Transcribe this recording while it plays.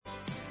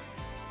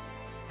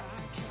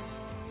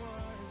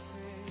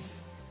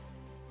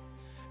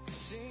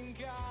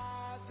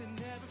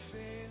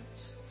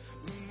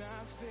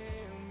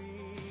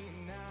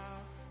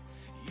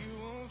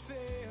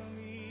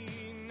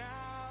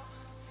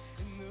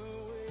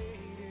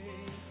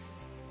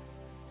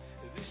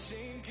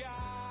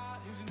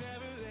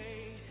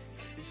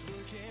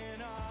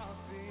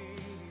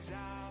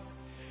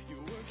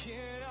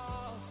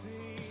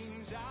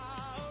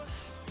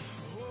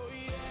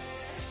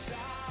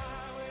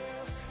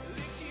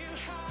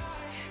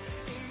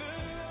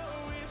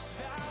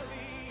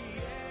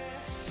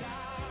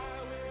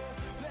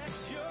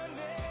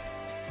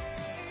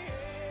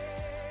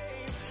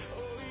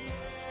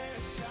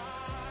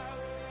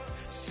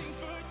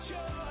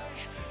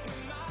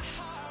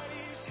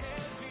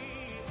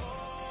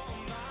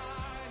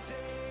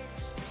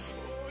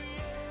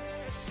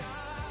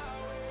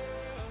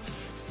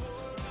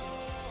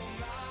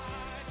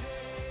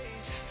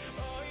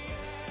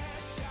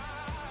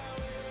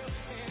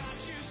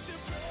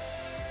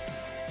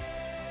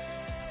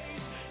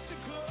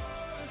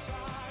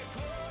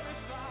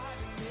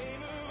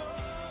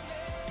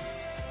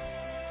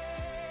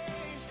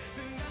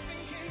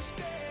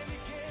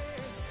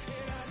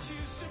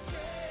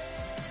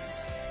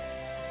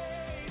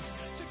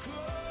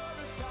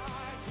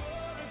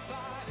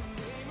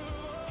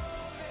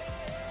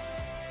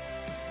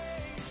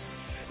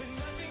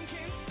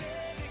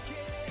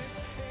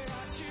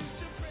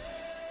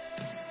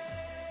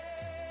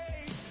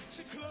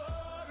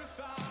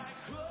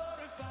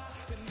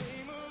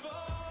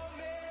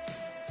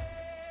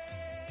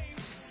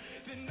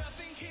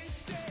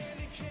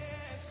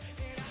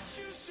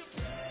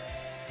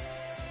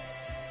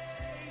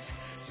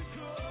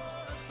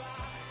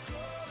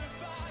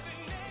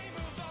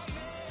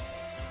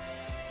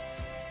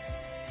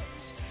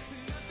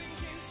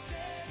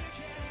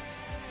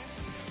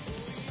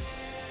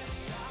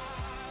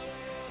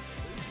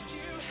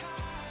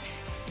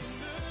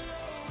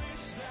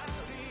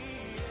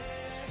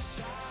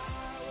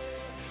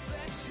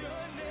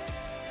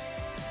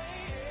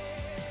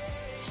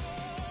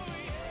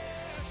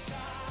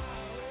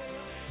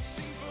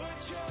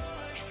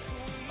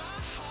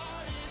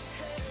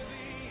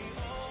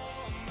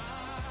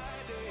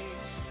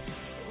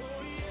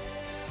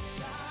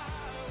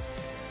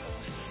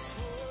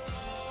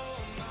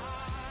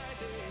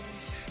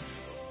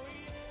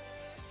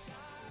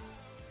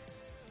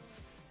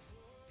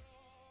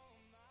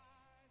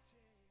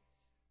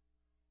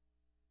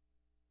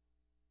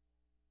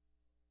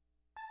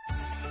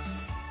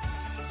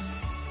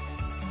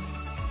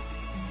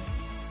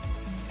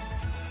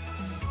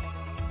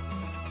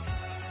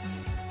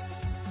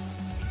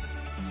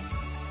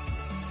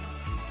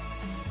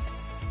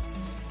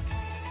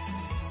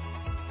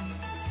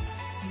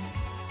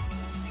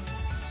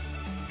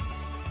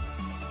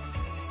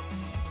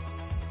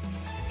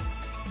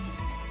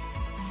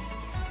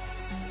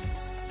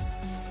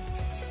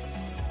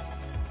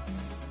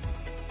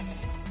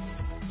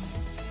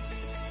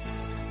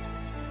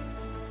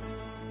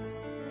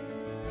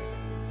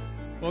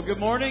Well, good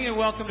morning and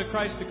welcome to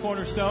Christ the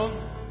Cornerstone.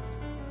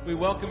 We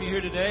welcome you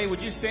here today.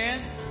 Would you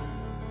stand?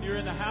 You're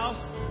in the house.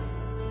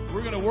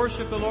 We're going to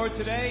worship the Lord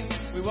today.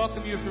 We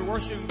welcome you if you're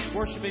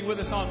worshiping with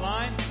us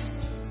online.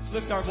 Let's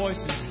lift our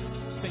voices,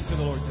 sing to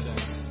the Lord today.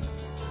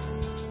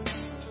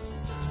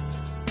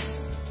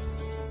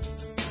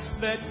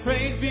 Let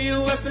praise be a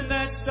weapon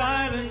that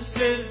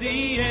silences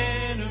the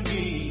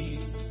enemy.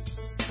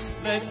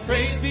 Let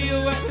praise be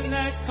a weapon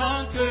that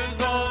conquers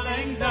all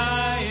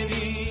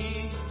anxiety.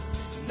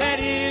 Let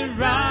it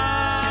rise.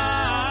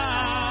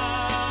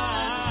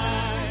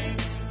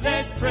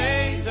 Let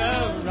praise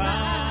arise.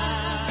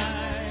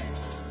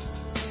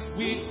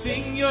 We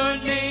sing your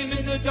name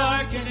in the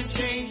dark and it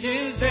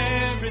changes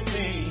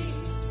everything.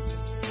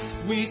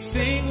 We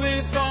sing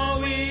with all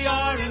we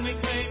are and we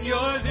claim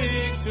your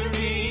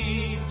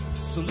victory.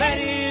 So let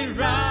it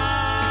rise.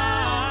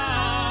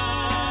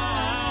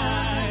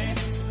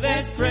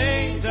 Let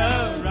praise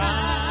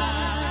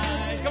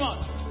arise. Come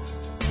on.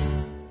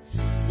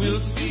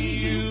 We'll see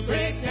you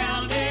break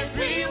down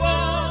every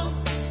wall.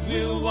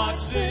 We'll watch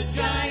the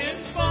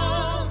giants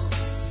fall.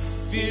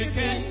 Fear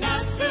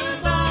cannot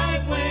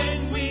survive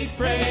when we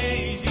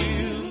praise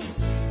you.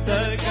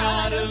 The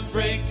God of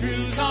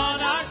breakthroughs on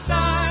our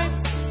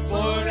side.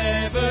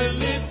 Forever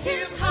lift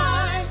him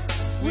high.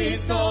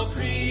 With all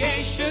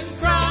creation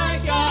cry,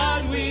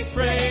 God, we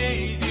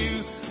praise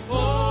you.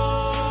 Oh,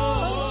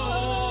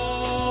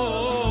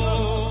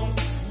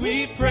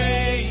 we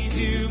praise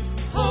you.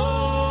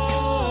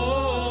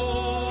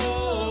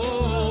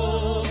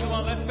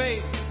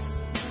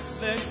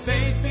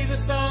 Faith be the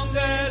song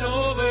that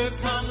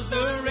overcomes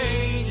the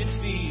raging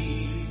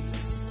sea.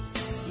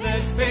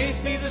 Let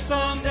faith be the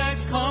song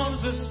that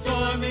calms the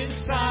storm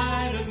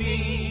inside of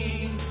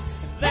me.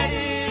 Let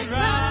it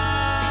rise.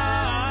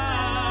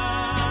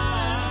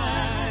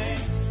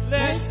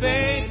 Let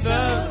faith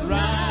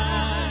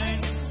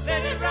arise.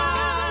 Let it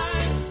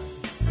rise.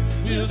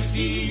 We'll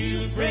see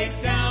you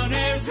break down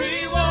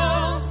every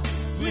wall.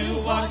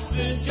 We'll watch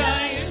the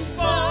giants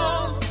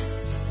fall.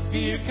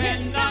 Fear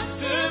cannot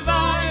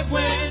survive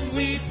when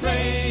we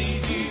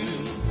praise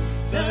you.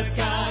 The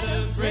God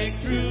of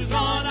breakthroughs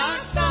on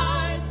our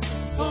side.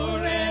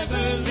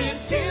 Forever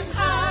lift him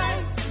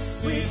high.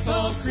 With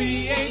all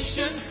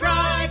creation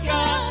cry,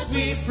 God,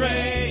 we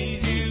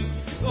praise you.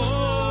 Oh,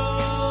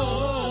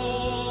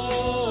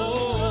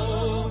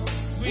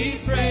 we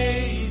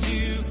praise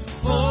you.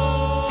 Oh,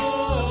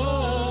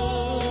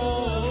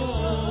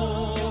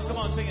 come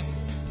on, sing it.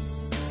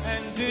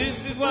 And this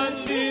is what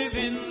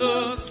living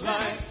looks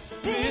like.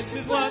 This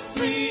is what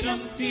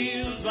freedom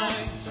feels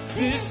like.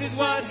 This is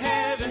what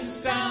heaven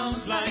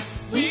sounds like.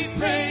 We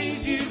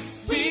praise you,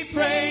 we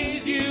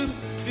praise you.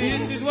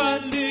 This is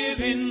what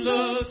living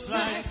looks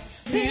like.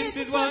 This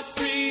is what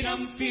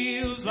freedom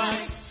feels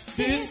like.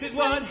 This is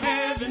what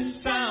heaven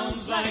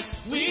sounds like.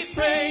 We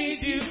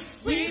praise you,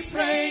 we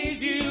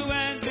praise you.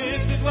 And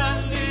this is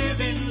what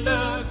living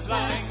looks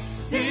like.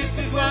 This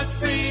is what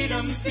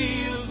freedom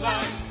feels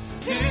like.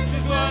 This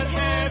is what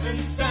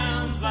heaven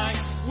sounds like.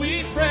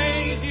 We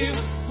praise you,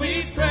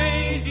 we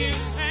praise you.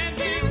 And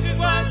this is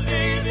what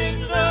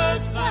living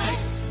looks like.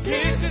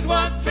 This is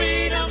what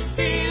freedom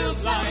feels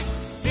like.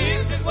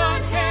 This is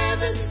what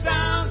heaven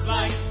sounds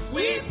like.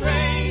 We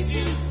praise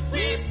you,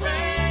 we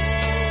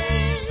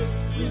praise.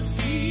 We'll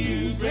see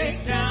you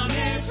break down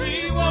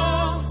every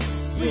wall.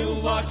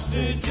 We'll watch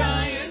the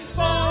giants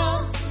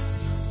fall.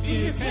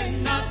 Fear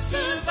cannot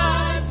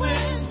survive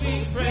when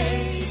we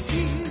praise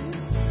you.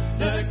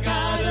 The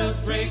God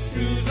of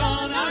breakthroughs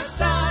on our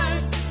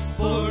side.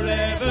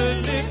 Forever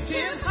lift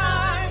him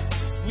high.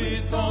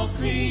 With all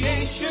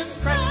creation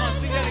cry.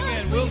 Sing that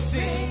again. We'll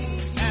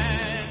sing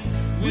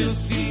and we'll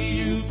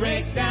see you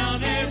break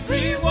down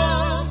every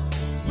wall.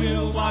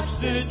 We'll watch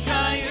the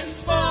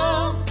giants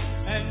fall.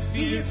 And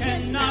fear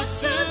cannot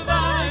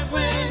survive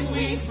when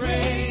we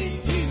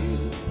praise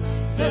you.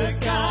 The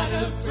God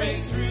of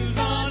breakthroughs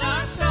on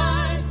our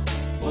side.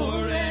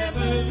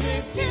 Forever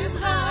lift him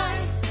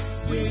high.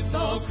 With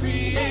all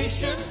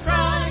creation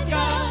cry,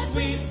 God,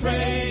 we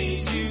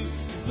praise you.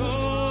 Oh,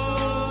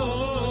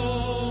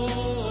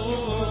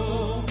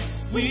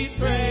 we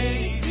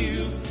praise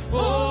you.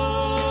 Oh,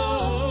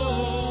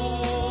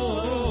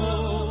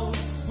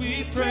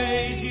 we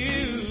praise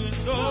you.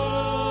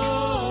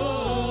 Oh,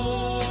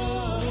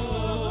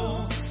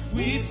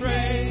 we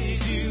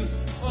praise you.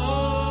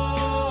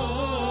 Oh,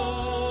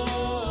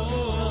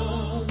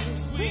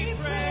 we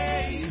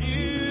praise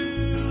you,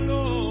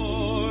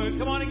 Lord.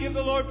 Come on and give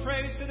the Lord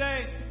praise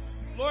today.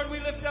 Lord, we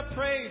lift up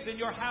praise in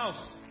your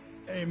house.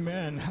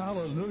 Amen.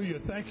 Hallelujah.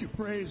 Thank you,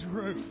 praise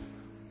group.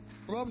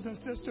 Brothers and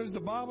sisters, the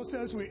Bible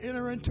says we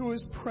enter into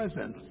his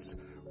presence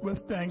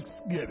with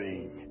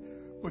thanksgiving,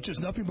 which is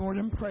nothing more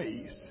than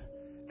praise.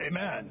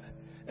 Amen.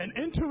 And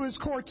into his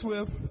courts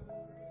with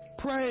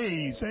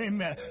praise.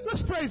 Amen.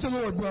 Let's praise the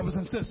Lord, brothers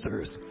and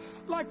sisters,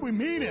 like we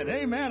mean it.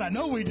 Amen. I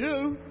know we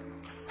do.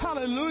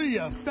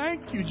 Hallelujah.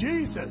 Thank you,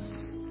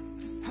 Jesus.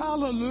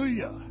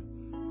 Hallelujah.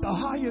 The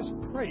highest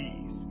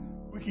praise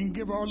we can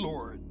give our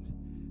Lord.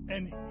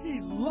 And He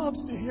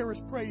loves to hear us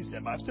praise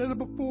Him. I've said it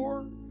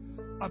before.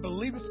 I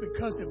believe it's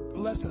because it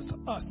blesses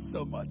us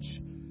so much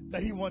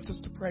that He wants us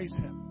to praise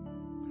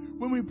Him.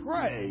 When we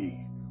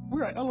pray,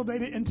 we are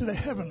elevated into the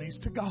heavenlies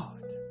to God.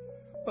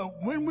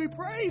 But when we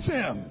praise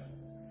Him,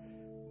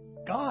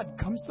 God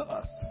comes to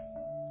us.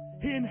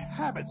 He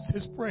inhabits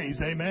His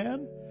praise.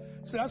 Amen?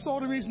 So that's all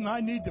the reason I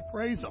need to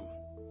praise Him.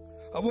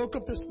 I woke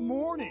up this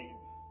morning,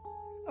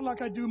 and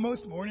like I do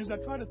most mornings, I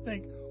try to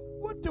think,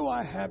 what do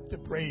I have to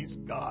praise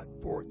God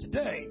for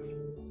today?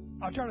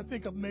 I try to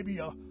think of maybe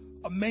a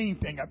main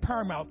thing, a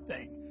paramount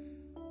thing.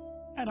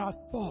 And I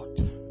thought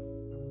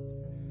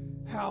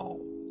how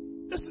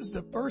this is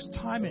the first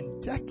time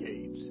in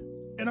decades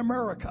in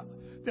America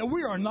that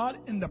we are not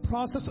in the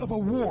process of a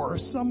war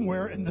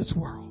somewhere in this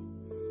world.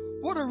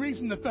 What a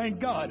reason to thank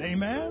God,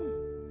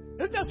 amen?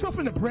 Isn't that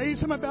something to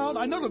praise Him about?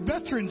 I know the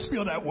veterans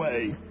feel that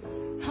way.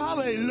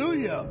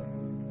 Hallelujah.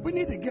 We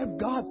need to give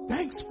God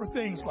thanks for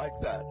things like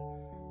that.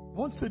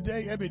 Once a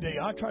day, every day,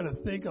 I try to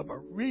think of a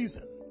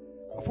reason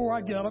before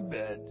I get out of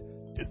bed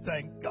to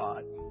thank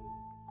God.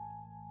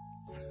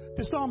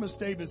 The psalmist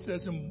David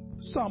says in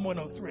Psalm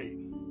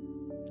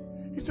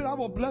 103, he said, I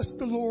will bless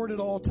the Lord at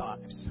all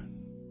times.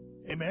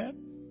 Amen?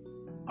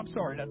 I'm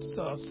sorry, that's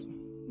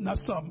not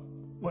Psalm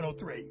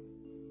 103.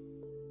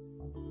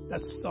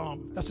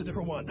 That's a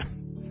different one.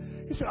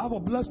 He said, I will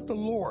bless the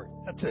Lord.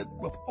 That's it.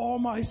 With all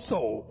my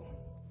soul.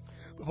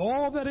 With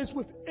all that is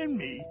within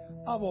me,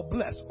 I will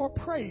bless or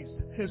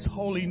praise His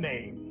holy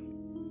name.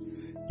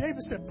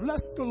 David said,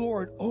 bless the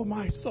Lord, O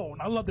my soul.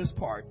 And I love this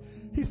part.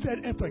 He said,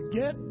 and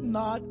forget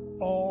not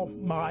all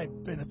my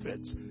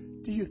benefits.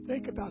 Do you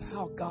think about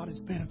how God has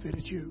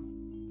benefited you?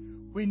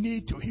 We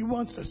need to. He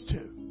wants us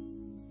to.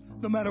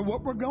 No matter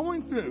what we're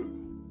going through,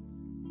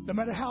 no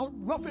matter how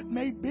rough it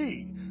may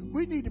be,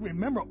 we need to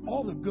remember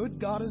all the good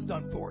God has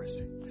done for us.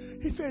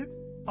 He said,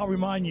 I'll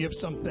remind you of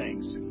some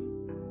things.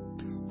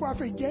 For I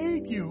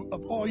forgave you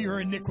of all your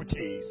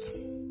iniquities.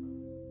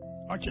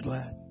 Aren't you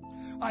glad?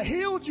 I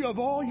healed you of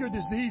all your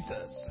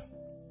diseases.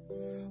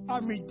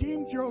 I've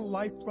redeemed your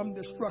life from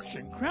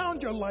destruction,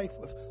 crowned your life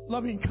with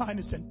loving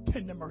kindness and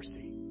tender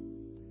mercy.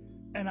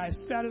 And I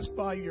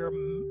satisfy your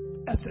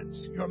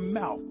essence, your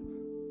mouth,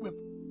 with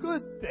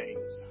good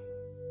things,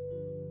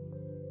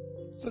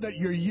 so that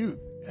your youth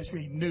is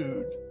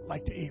renewed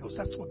like the eagles.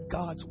 That's what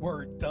God's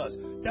word does.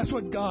 That's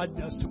what God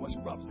does to us,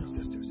 brothers and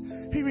sisters.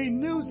 He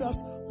renews us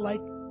like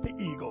the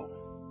eagle.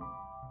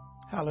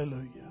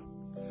 Hallelujah.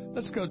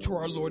 Let's go to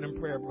our Lord in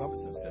prayer,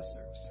 brothers and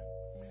sisters,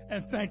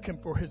 and thank Him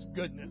for His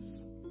goodness,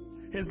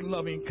 His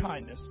loving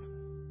kindness,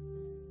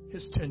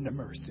 His tender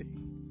mercy.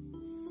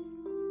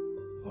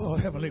 Oh,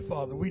 Heavenly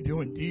Father, we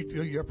do indeed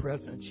feel Your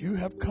presence. You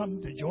have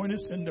come to join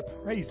us in the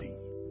praising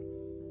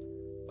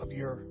of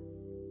Your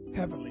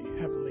heavenly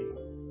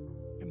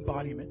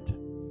embodiment.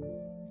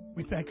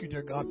 We thank You,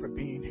 dear God, for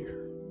being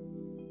here.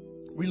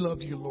 We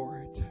love You,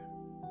 Lord.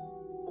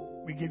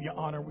 We give You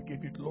honor. We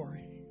give You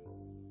glory.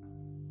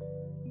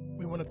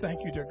 We want to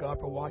thank You, dear God,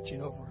 for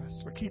watching over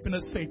us, for keeping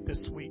us safe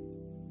this week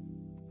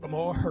from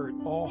all hurt,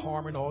 all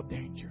harm, and all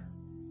danger.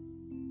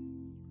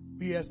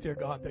 We ask, dear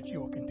God, that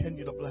You will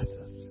continue to bless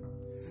us.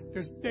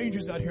 There's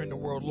dangers out here in the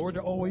world, Lord.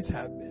 There always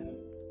have been.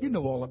 You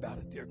know all about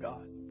it, dear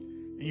God.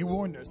 And You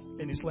warned us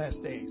in these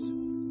last days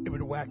it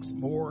would wax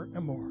more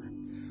and more.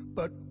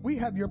 But we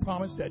have Your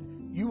promise that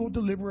You will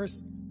deliver us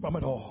from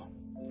it all.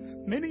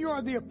 Many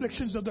are the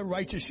afflictions of the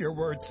righteous, Your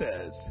word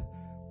says,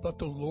 but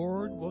the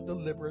Lord will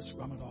deliver us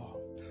from it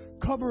all.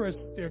 Cover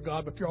us, dear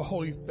God, with Your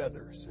holy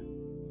feathers,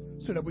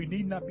 so that we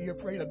need not be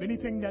afraid of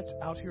anything that's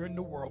out here in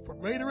the world. For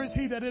greater is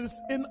He that is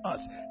in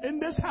us, in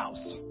this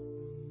house,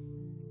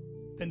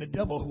 than the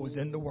devil who is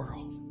in the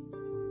world.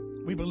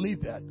 We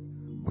believe that.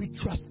 We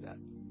trust that.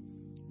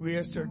 We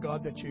ask, dear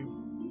God, that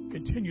You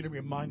continue to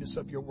remind us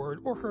of Your word,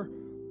 or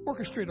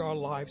orchestrate our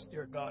lives,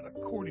 dear God,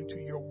 according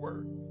to Your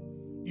word,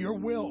 Your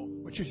will,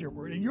 which is Your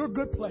word, and Your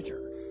good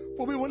pleasure.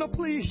 For we want to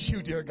please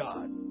You, dear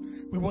God.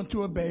 We want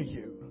to obey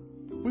You.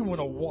 We want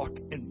to walk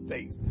in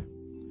faith.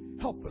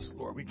 Help us,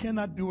 Lord. We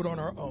cannot do it on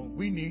our own.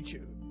 We need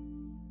You.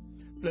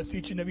 Bless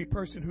each and every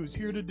person who's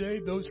here today,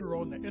 those who are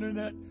on the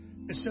internet.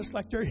 It's just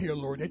like they're here,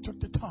 Lord. They took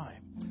the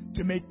time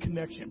to make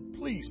connection.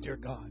 Please, dear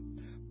God,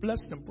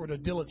 bless them for their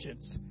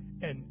diligence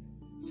and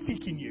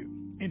seeking You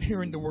and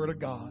hearing the word of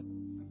God.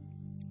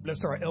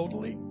 Bless our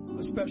elderly,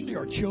 especially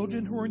our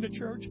children who are in the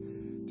church.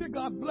 Dear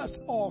God, bless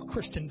all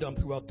Christendom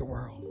throughout the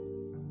world.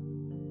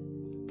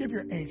 Give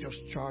Your angels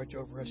charge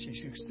over us as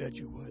You said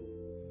You would.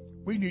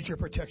 We need Your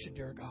protection,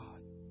 dear God.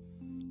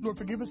 Lord,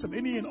 forgive us of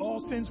any and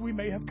all sins we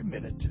may have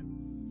committed,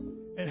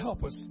 and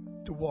help us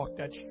to walk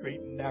that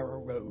straight and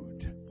narrow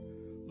road.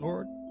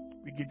 Lord,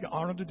 we give You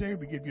honor today.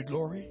 We give You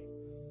glory.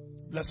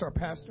 Bless our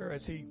pastor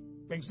as he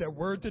brings that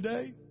word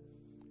today.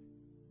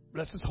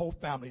 Bless his whole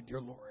family,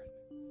 dear Lord.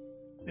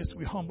 This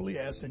we humbly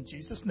ask in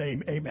Jesus'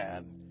 name,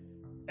 amen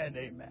and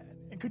amen.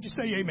 And could you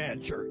say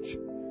amen, church?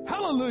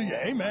 Hallelujah,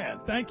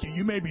 amen. Thank you.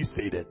 You may be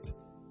seated.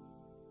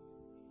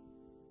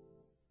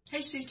 Hey,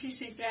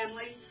 CTC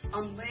family.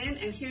 I'm Lynn,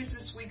 and here's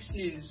this week's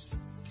news.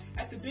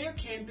 At the Bear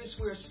Campus,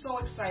 we are so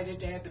excited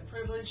to have the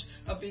privilege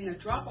of being a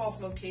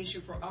drop-off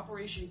location for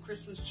Operation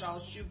Christmas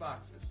Child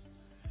Shoeboxes.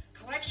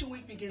 Collection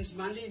Week begins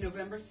Monday,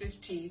 November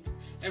 15th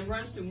and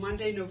runs through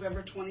Monday,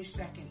 November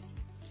 22nd.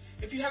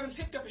 If you haven't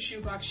picked up a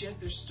shoebox yet,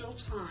 there's still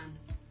time.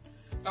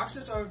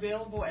 Boxes are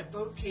available at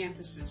both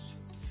campuses.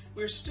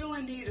 We're still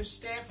in need of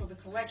staff for the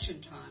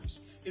collection times.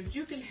 If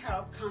you can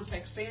help,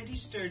 contact Sandy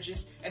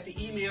Sturgis at the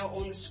email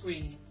on the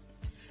screen.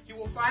 You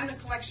will find the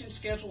collection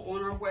schedule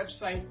on our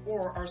website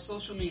or our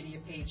social media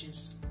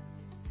pages.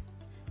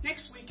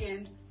 Next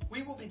weekend,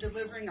 we will be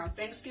delivering our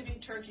Thanksgiving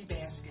turkey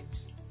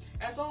baskets.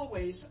 As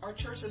always, our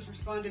church has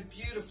responded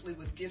beautifully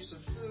with gifts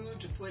of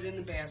food to put in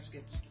the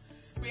baskets.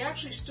 We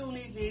actually still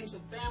need names of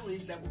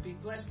families that will be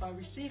blessed by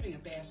receiving a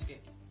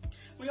basket.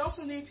 We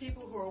also need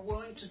people who are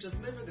willing to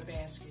deliver the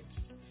baskets.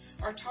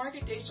 Our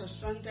target dates are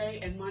Sunday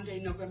and Monday,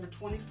 November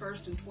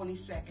 21st and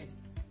 22nd.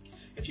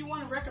 If you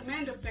want to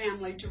recommend a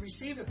family to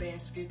receive a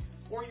basket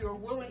or you are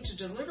willing to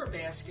deliver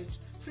baskets,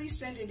 please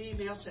send an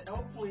email to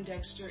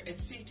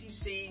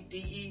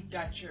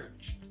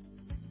lpoindexter@ctcde.church.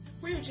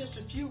 We are just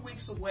a few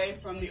weeks away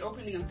from the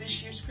opening of this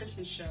year's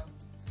Christmas show.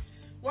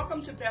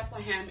 Welcome to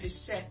Bethlehem is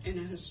set in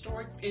a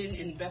historic inn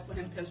in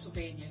Bethlehem,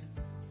 Pennsylvania.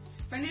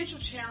 Financial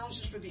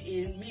challenges for the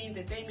inn mean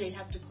that they may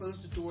have to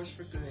close the doors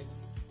for good.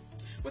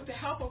 With the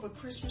help of a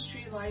Christmas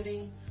tree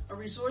lighting, a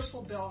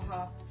resourceful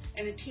bellhop,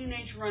 and a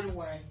teenage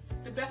runaway,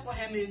 the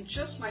Bethlehem Inn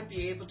just might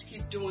be able to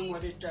keep doing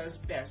what it does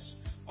best,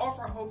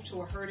 offer hope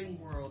to a hurting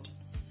world.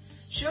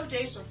 Show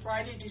dates are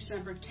Friday,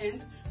 December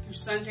 10th through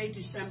Sunday,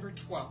 December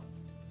 12th.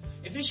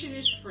 Admission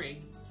is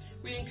free.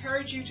 We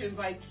encourage you to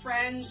invite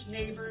friends,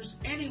 neighbors,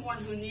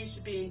 anyone who needs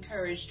to be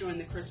encouraged during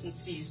the Christmas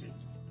season.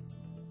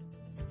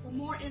 For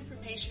more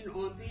information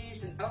on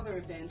these and other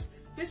events,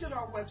 visit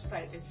our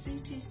website at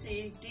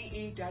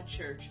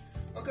ctcde.church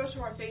or go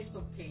to our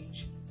Facebook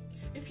page.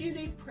 If you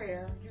need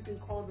prayer, you can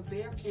call the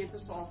Bear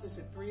Campus office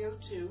at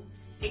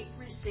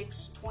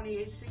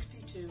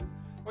 302-836-2862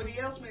 or the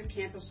Ellesmere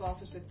Campus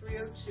office at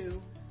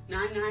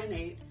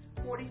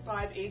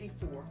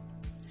 302-998-4584.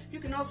 You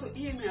can also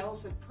email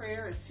us at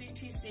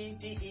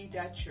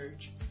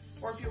prayer@ctcde.church.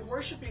 Or if you're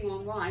worshiping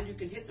online, you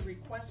can hit the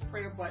Request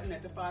Prayer button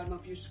at the bottom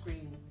of your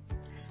screen.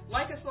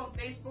 Like us on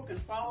Facebook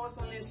and follow us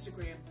on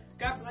Instagram.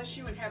 God bless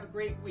you and have a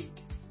great week.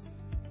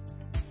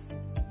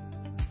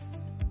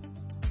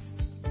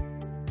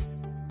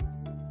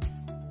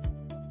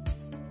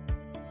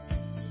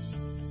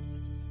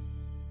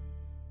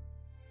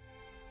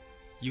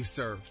 You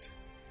served.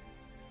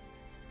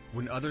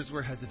 When others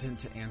were hesitant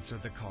to answer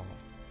the call,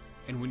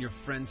 and when your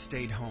friends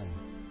stayed home,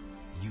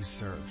 you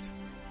served.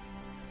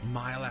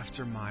 Mile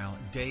after mile,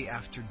 day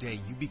after day,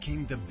 you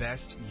became the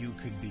best you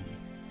could be,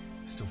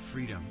 so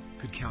freedom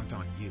could count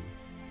on you.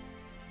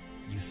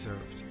 You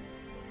served.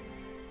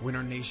 When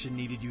our nation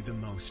needed you the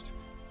most,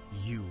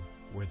 you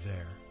were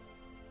there.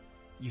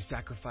 You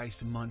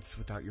sacrificed months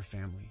without your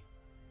family.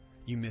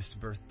 You missed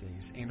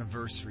birthdays,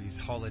 anniversaries,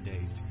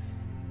 holidays.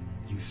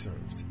 You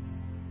served.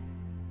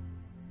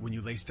 When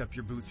you laced up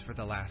your boots for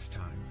the last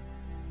time,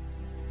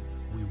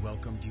 we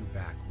welcomed you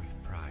back with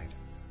pride.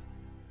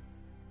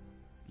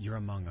 You're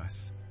among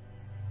us,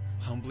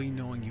 humbly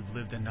knowing you've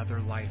lived another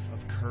life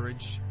of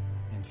courage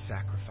and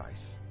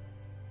sacrifice.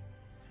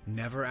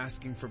 Never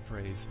asking for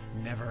praise,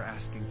 never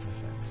asking for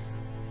thanks.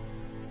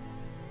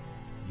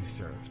 You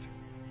served.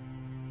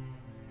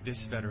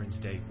 This Veterans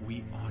Day,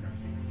 we honor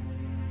you.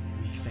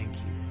 We thank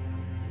you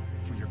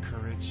for your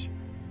courage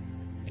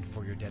and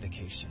for your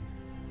dedication.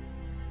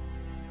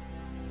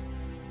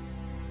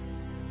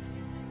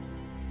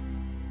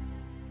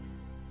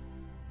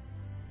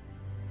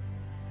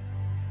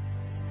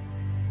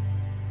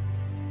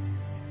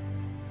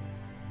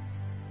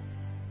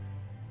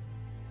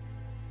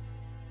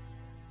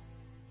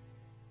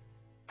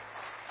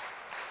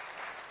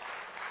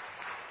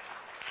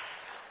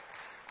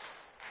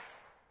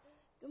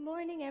 Good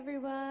morning,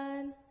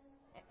 everyone.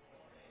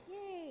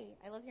 Yay!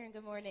 I love hearing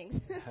good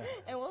mornings.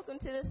 And welcome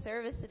to the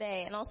service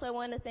today. And also I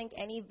want to thank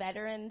any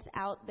veterans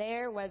out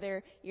there,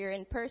 whether you're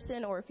in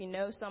person or if you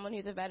know someone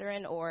who's a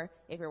veteran or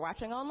if you're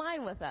watching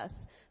online with us.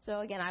 So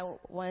again, I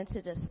wanted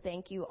to just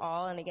thank you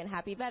all. And again,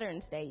 happy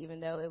Veterans Day,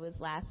 even though it was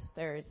last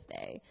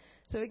Thursday.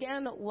 So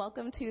again,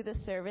 welcome to the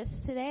service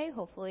today.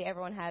 Hopefully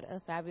everyone had a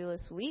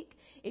fabulous week.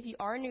 If you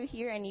are new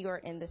here and you are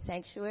in the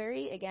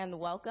sanctuary, again,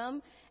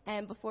 welcome.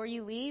 And before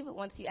you leave,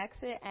 once you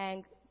exit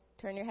and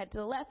turn your head to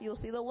the left, you'll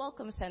see the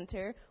Welcome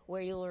Center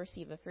where you'll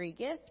receive a free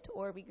gift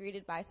or be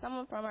greeted by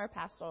someone from our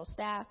pastoral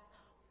staff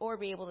or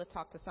be able to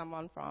talk to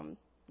someone from,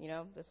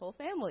 this whole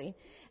family.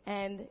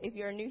 And if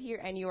you're new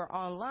here and you are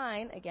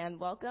online, again,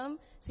 welcome.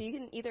 So you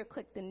can either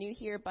click the New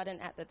Here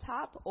button at the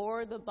top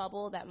or the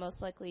bubble that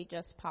most likely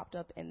just popped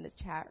up in the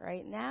chat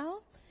right now.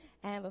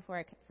 And before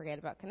I forget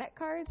about Connect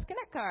cards.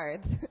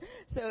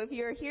 So if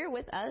you're here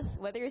with us,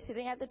 whether you're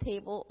sitting at the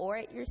table or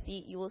at your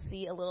seat, you will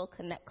see a little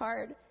Connect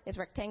card. It's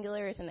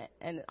rectangular, it's an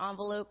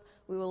envelope.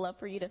 We would love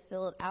for you to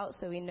fill it out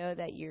so we know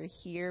that you're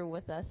here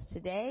with us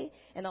today.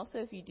 And also,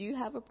 if you do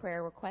have a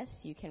prayer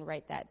request, you can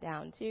write that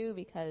down too,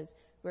 because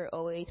we're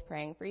always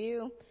praying for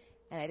you.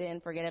 And I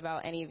didn't forget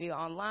about any of you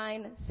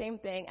online. Same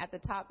thing. At the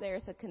top there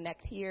is a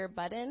Connect Here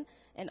button,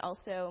 and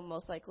also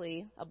most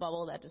likely a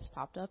bubble that just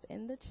popped up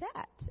in the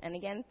chat. And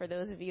again, for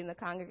those of you in the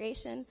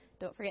congregation,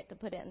 don't forget to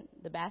put in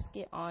the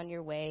basket on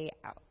your way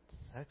out.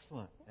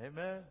 Excellent.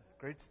 Amen.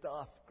 Great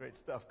stuff. Great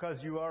stuff.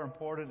 Because you are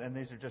important, and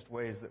these are just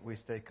ways that we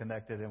stay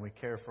connected and we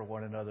care for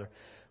one another.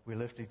 We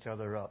lift each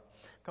other up.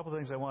 A couple of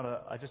things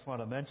I just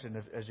want to mention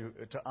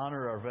to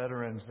honor our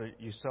veterans.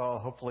 You saw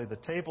hopefully the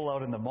table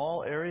out in the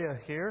mall area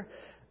here.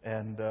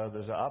 And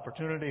there's an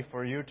opportunity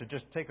for you to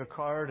just take a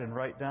card and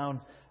write down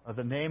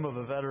the name of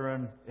a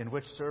veteran in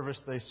which service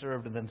they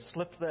served, and then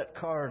slip that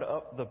card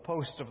up the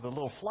post of the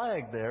little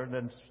flag there, and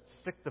then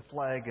stick the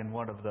flag in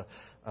one of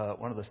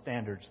the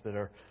standards that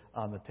are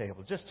on the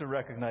table, just to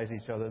recognize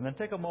each other. And then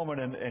take a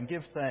moment and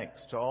give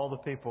thanks to all the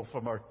people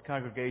from our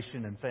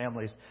congregation and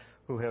families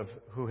who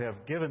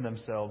have given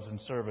themselves in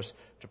service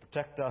to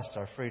protect us,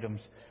 our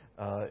freedoms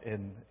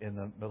in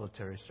the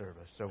military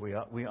service. So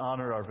we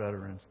honor our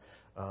veterans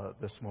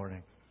this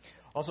morning.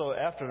 Also,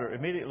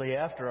 immediately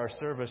after our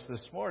service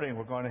this morning,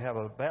 we're going to have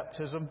a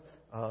baptism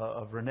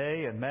of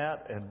Renee and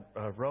Matt and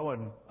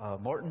Rowan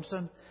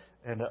Mortensen.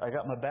 And I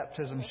got my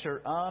baptism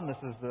shirt on.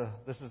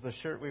 This is the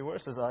shirt we wear.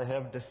 It says, "I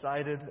have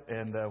decided."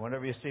 And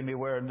whenever you see me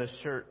wearing this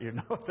shirt, you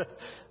know that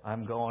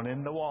I'm going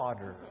in the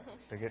water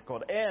to get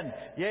cold. And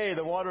yay,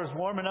 the water's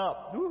warming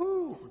up.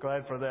 Woohoo!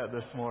 Glad for that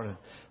this morning.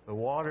 The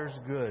water's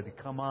good.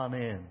 Come on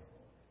in,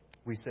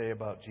 we say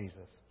about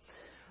Jesus.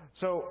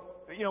 So,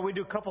 we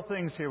do a couple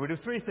things here. We do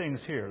three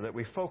things here that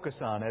we focus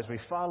on as we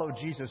follow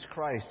Jesus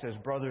Christ as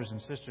brothers and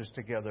sisters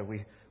together.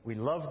 We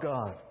love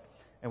God,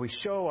 and we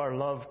show our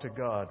love to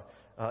God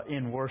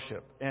in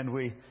worship. And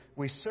we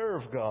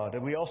serve God,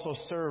 and we also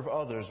serve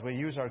others. We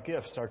use our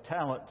gifts, our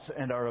talents,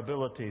 and our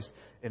abilities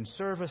in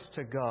service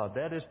to God.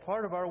 That is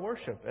part of our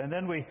worship. And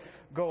then we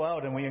go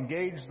out and we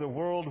engage the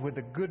world with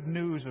the good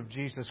news of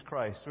Jesus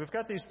Christ. So we've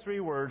got these three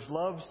words: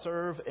 love,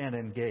 serve, and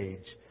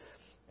engage.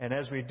 And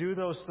as we do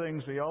those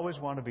things, we always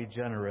want to be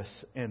generous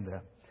in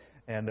them.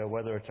 And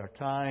whether it's our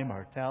time,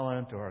 our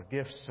talent, or our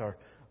gifts,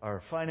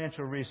 our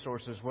financial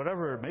resources,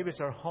 whatever, maybe it's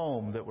our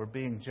home that we're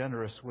being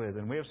generous with.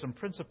 And we have some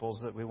principles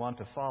that we want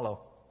to follow.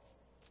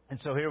 And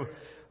so here,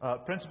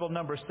 principle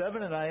number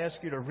 7, and I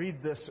ask you to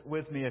read this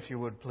with me if you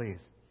would,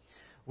 please.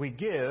 We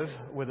give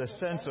with a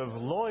sense of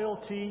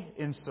loyalty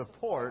in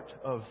support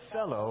of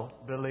fellow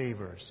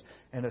believers.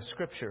 And a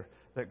scripture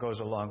that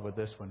goes along with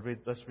this one.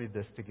 Let's read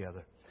this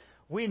together.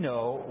 We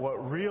know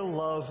what real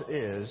love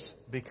is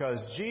because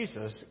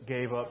Jesus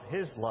gave up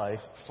His life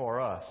for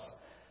us.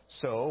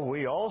 So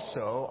we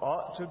also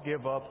ought to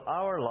give up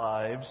our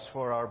lives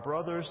for our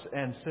brothers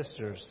and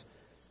sisters.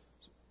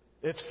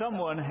 If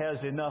someone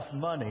has enough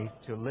money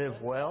to live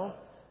well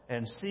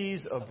and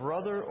sees a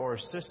brother or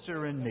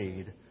sister in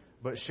need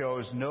but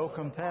shows no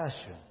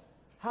compassion,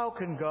 how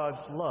can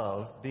God's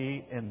love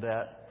be in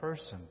that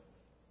person?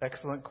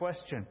 Excellent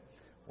question.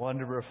 One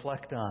to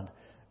reflect on.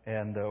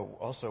 And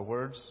also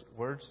words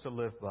to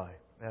live by.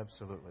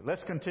 Absolutely.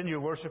 Let's continue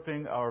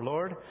worshiping our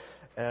Lord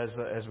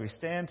as we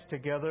stand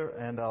together,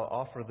 and I'll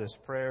offer this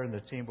prayer, and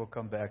the team will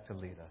come back to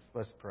lead us.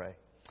 Let's pray.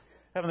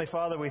 Heavenly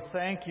Father, we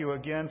thank you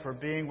again for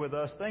being with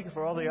us. Thank you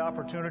for all the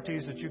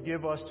opportunities that you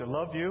give us to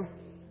love you,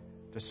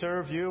 to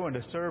serve you, and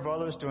to serve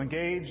others, to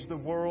engage the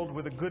world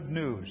with the good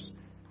news.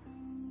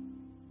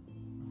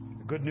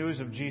 The good news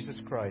of Jesus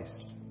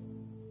Christ.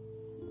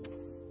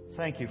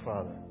 Thank you,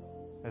 Father.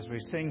 As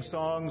we sing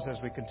songs, as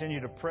we continue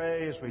to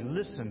pray, as we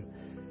listen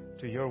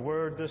to your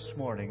word this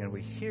morning and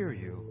we hear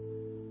you,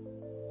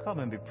 come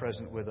and be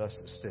present with us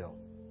still.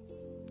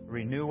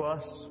 Renew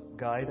us,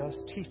 guide us,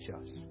 teach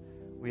us.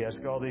 We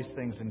ask all these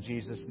things in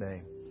Jesus'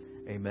 name.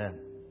 Amen.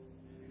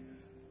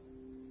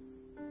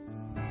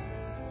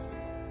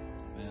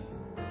 Amen.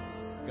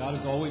 God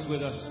is always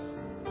with us.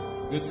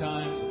 Good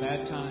times,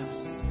 bad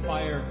times,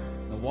 fire,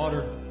 the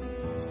water.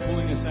 He's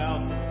pulling us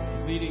out.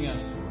 He's leading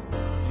us.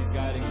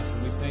 Guiding us,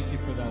 and we thank you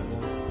for that,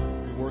 Lord.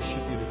 We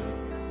worship you today.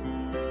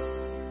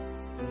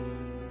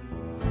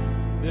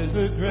 There's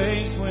a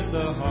grace when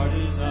the heart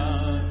is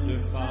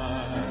under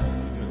fire.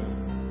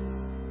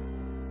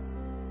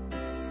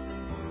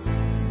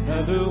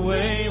 Another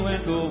way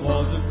when the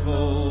walls are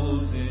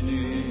closing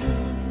in.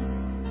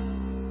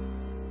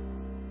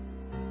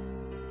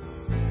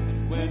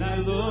 And when I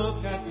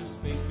look at the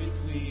space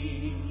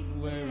between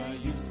where I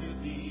used to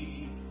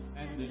be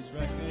and this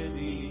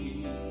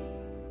reckoning,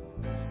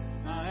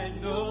 I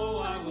know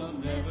I will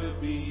never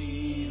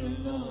be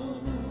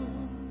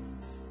alone.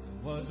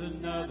 There was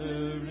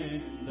another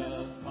in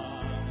the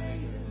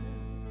fire,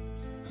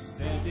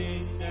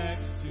 standing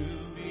next to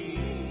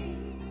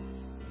me.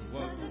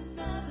 There was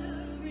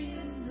another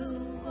in the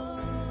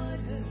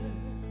water,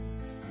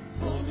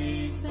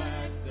 holding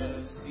back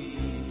the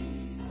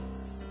sea.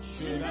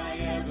 Should I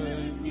ever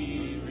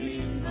be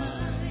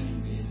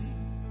reminded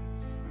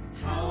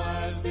how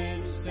I've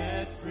been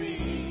set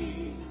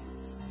free?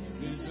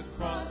 There is a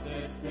cross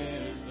that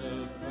bears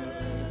a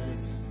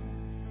burden,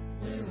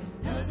 where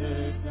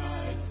another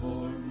died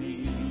for me.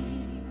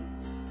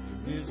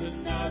 There is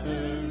another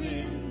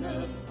in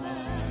the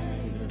fire.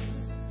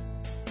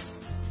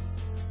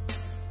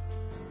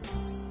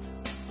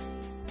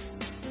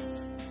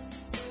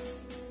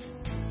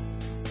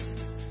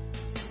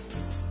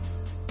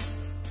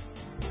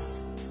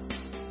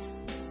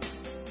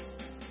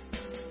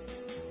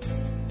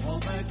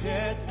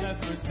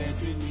 stand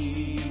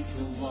beneath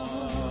the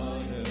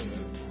water.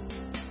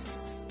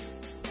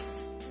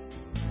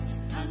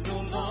 I'm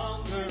no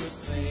longer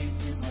a slave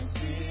to my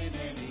sin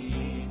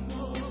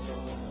anymore.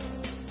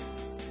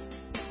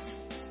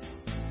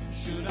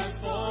 Should I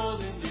fall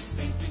in the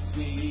space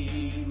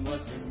between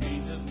what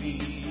remains of me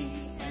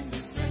and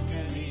this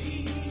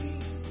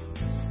reckoning?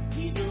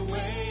 Either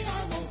way,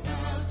 I won't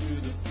bow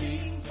to the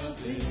things of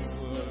this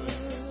world.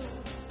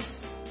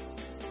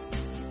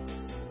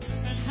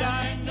 And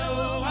I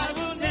know I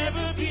will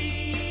never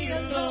be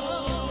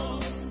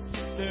alone.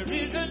 There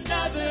is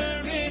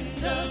another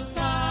in the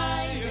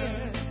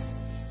fire,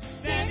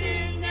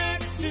 standing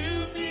next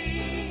to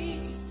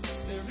me.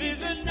 There is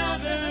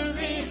another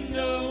in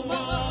the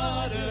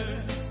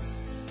water,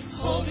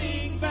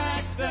 holding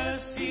back the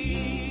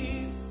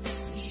sea.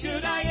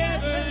 Should I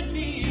ever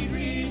need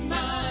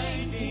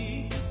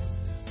reminding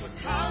what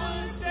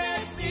power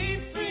set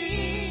me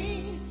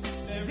free?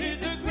 There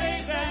is a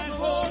grave that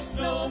holds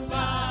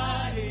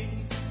nobody,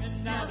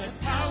 and now that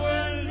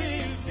power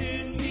lives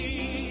in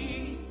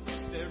me.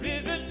 There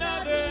is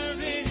another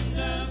in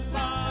the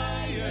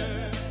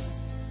fire.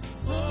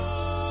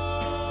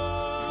 Oh,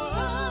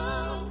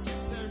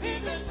 there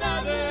is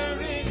another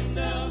in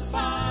the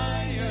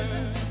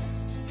fire.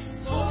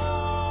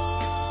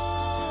 Oh,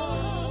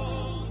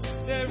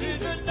 there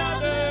is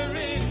another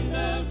in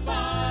the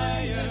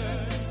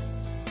fire.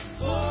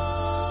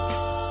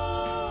 Oh,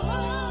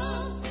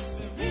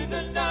 there is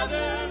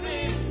another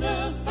in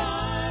the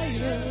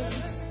fire.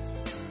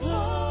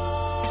 Oh,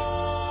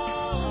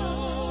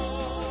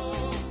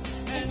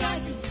 and I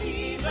can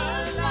see the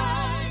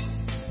light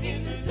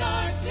in the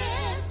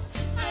darkness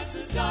as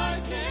the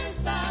darkness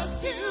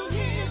bows to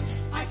Him.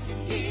 I can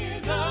hear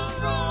the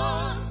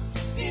roar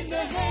in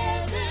the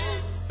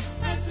heavens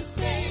as the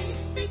space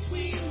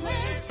between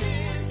where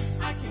sin.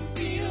 I can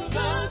feel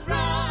the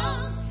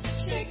ground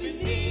shake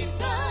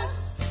beneath us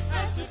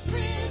as the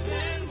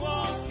prison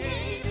walls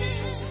cave in.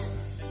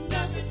 And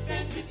nothing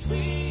stands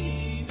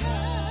between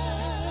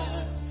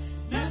us.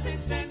 Nothing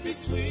stands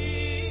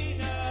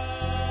between us.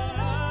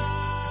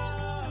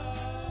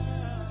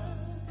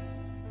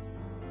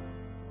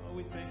 Oh,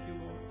 we thank you,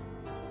 Lord.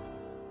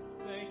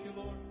 Thank you,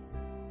 Lord.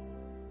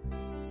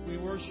 We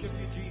worship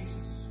you,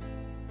 Jesus.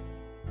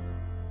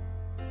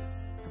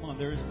 Come on,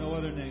 there is no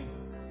other name.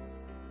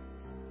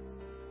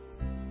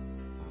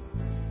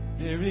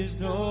 There is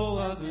no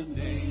other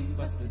name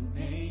but the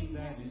name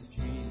that is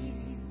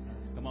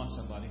Jesus. Come on,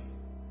 somebody.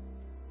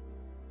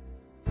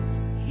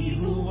 He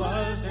who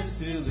was and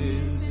still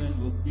is and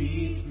will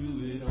be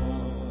through it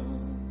all.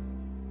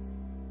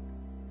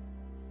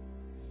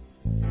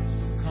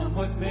 So come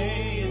what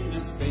may in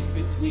the space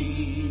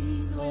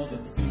between all the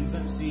things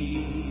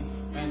unseen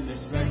and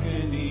this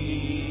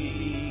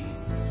reckoning,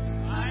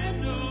 I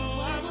know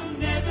I will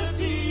never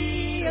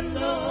be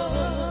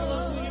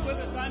alone. Sing it with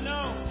us, I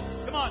know.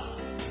 Come on.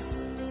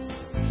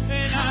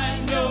 And I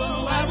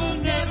know I will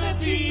never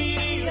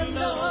be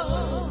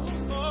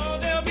alone. Oh,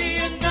 there'll be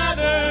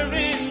another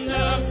in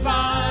the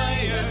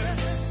fire,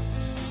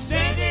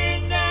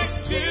 standing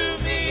next to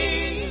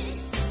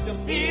me.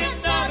 There'll be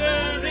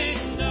another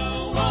in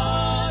the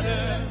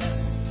water,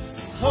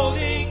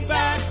 holding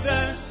back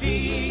the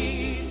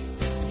sea.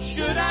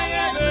 Should I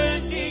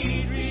ever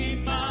need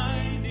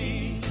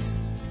reminding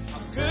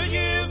how good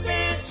you've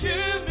been to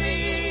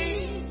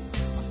me,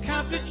 I'll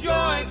count the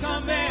joy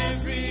come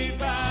every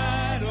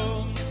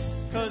battle,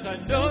 'cause I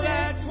know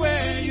that's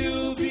where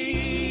you'll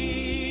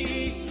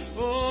be.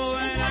 Oh,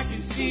 and I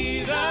can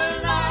see the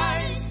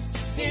light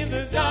in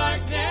the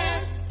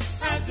darkness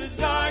as the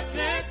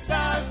darkness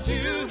bows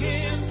to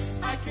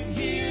Him. I can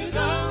hear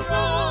the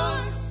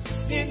roar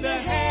in the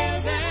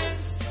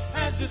heavens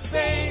as the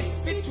space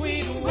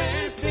between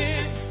where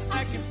sin.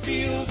 I can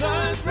feel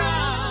the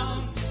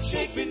ground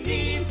shake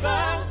beneath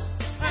us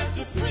as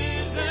the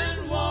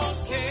prison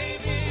walls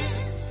cave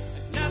in.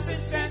 And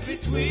nothing stands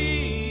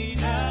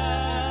between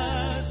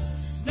us.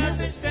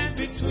 Nothing stands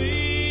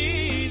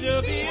between.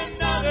 There'll be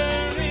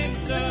another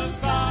in the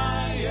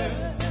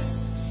fire,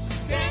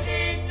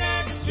 standing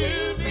next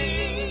to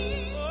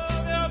me.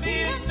 Oh, there'll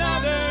be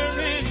another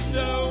in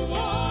the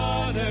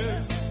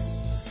water,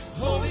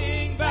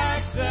 holding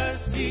back the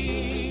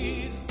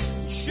seas.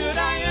 Should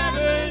I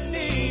ever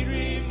need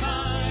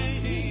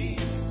reminding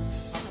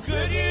how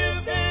good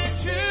you've been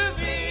to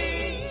me,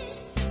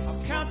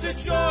 I'll count the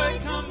joy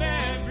come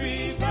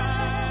every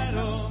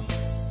battle,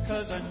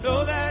 'cause I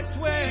know that's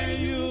where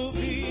you'll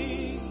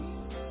be.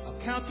 I'll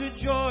count the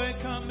joy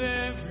come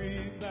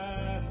every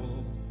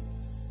battle,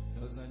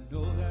 'cause I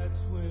know that's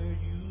where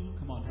you,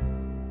 come on.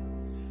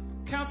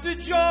 Count the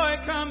joy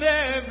come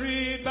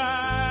every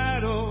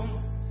battle,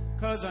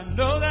 'cause I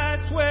know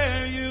that's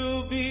where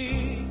you'll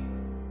be.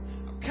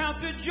 I'll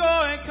count the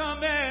joy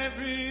come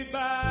every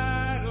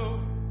battle,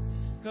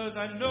 'cause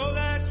I know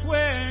that's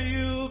where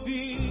you'll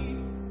be.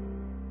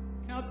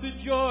 Count the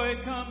joy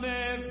come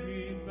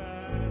every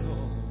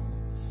battle,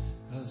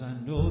 'cause I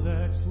know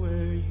that's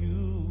where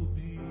you'll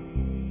be.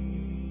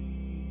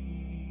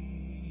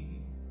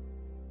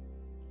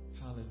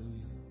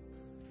 Hallelujah.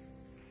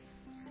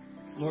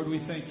 Lord, we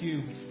thank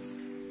you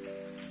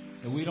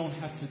that we don't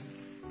have to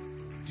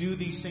do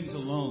these things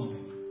alone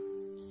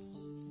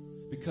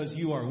because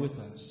you are with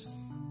us.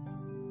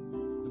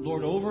 And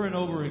Lord, over and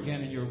over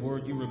again in your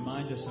word, you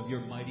remind us of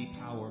your mighty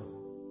power.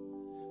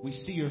 We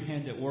see your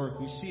hand at work.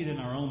 We see it in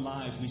our own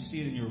lives. We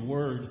see it in your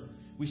word.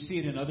 We see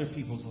it in other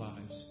people's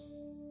lives.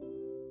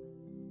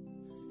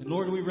 And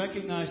Lord, we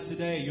recognize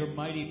today your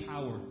mighty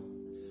power.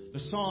 The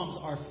Psalms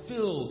are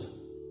filled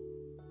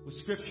with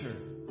scripture,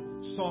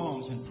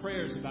 songs, and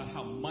prayers about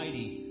how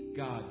mighty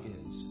God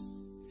is.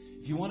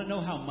 If you want to know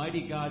how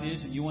mighty God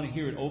is and you want to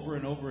hear it over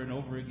and over and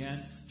over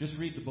again, just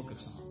read the book of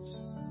Psalms.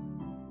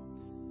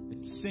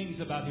 It sings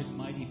about his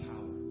mighty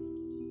power.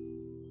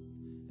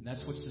 And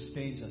that's what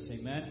sustains us.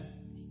 Amen?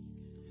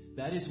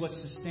 That is what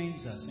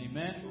sustains us.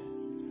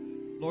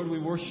 Amen? Lord, we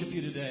worship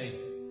you today,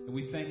 and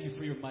we thank you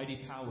for your mighty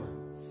power.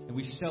 And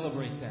we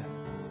celebrate that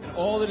and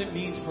all that it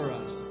means for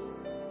us.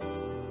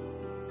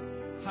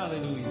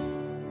 Hallelujah.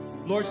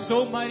 Lord,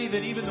 so mighty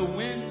that even the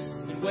winds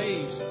and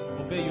waves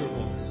obey your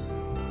voice.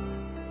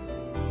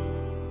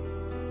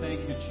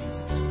 Thank you,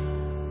 Jesus.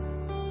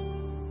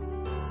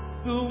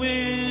 The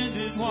wind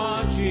is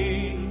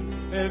watching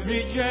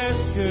every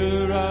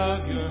gesture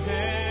of your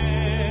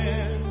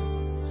hand.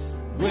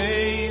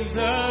 Waves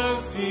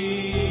of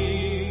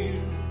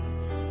fear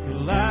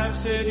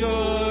collapse at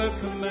your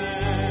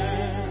command.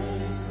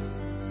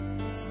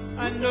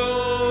 I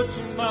know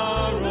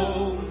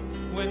tomorrow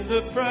when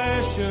the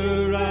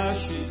pressure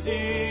rushes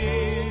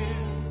in,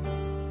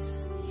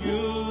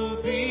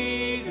 you'll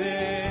be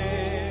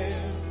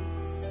there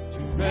to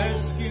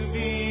rescue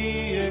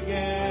me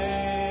again.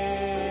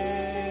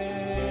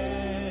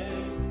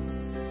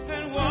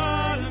 And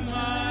what a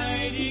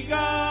mighty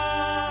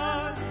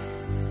God,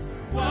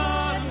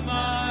 what a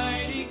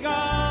mighty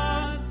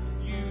God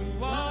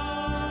you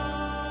are.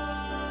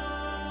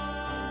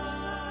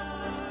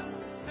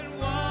 And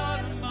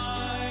what a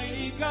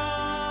mighty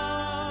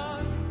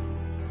God,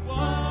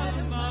 what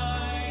a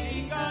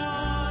mighty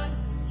God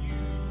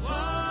you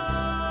are.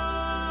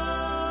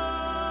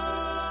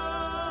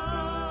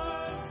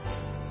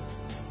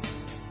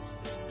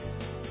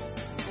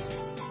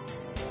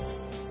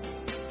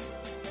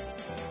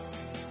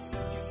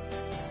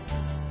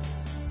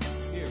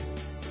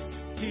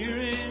 Here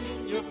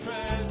in your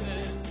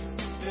presence,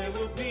 there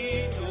will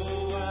be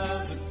no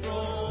other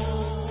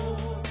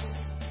throne.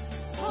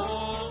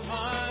 All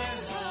my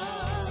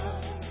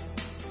heart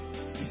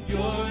is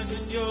yours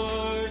and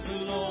yours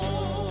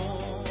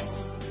alone.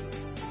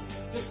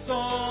 The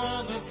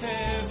song of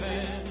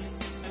heaven,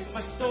 and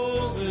my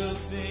soul will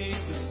sing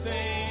the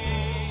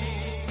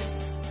same.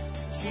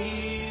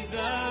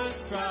 Jesus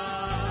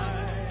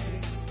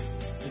Christ,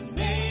 the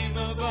name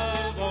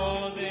above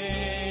all names.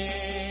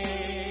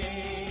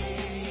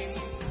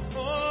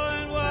 Oh,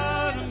 and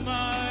what a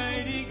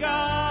mighty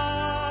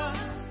God,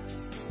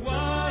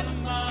 what a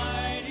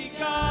mighty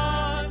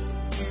God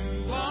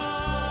you are.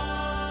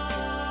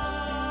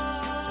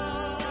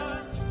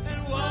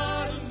 And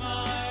what a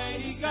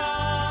mighty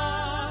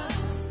God,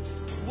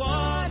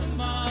 what a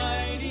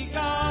mighty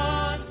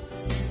God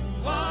you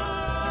are.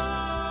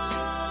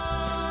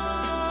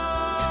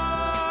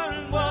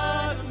 And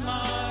what a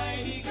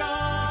mighty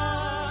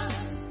God,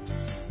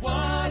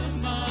 what a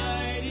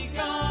mighty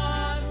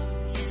God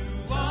you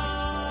are.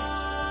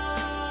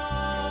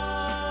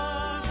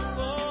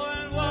 Oh,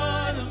 and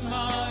what a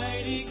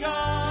mighty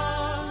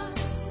God,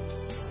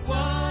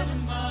 what a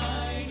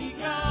mighty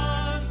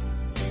God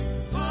you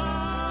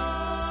are.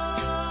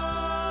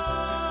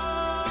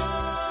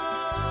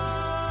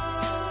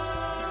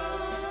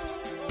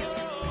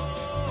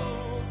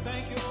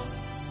 Thank you, Lord.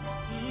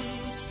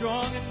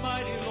 Strong and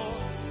mighty,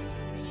 Lord.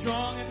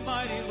 Strong and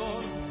mighty,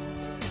 Lord.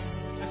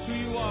 That's who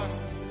you are.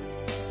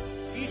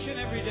 Each and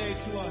every day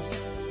to us.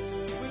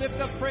 We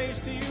lift up praise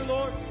to you,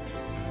 Lord.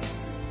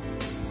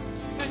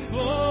 And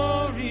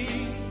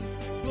glory,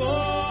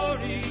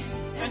 glory,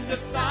 and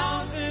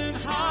 1,000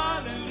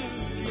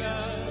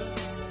 hallelujah.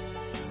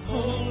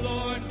 Oh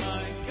Lord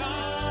my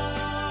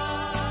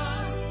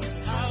God,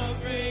 how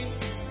great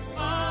you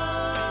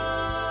are.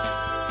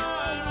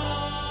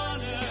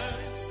 Honor,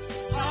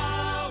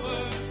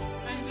 power,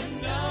 and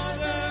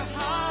another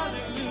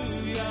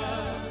hallelujah.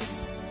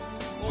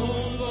 Oh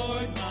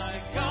Lord my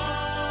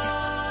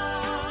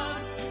God,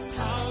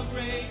 how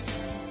great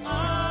you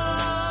are.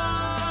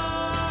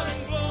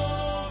 And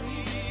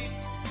glory,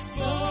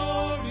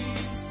 glory,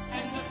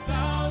 and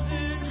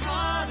 1,000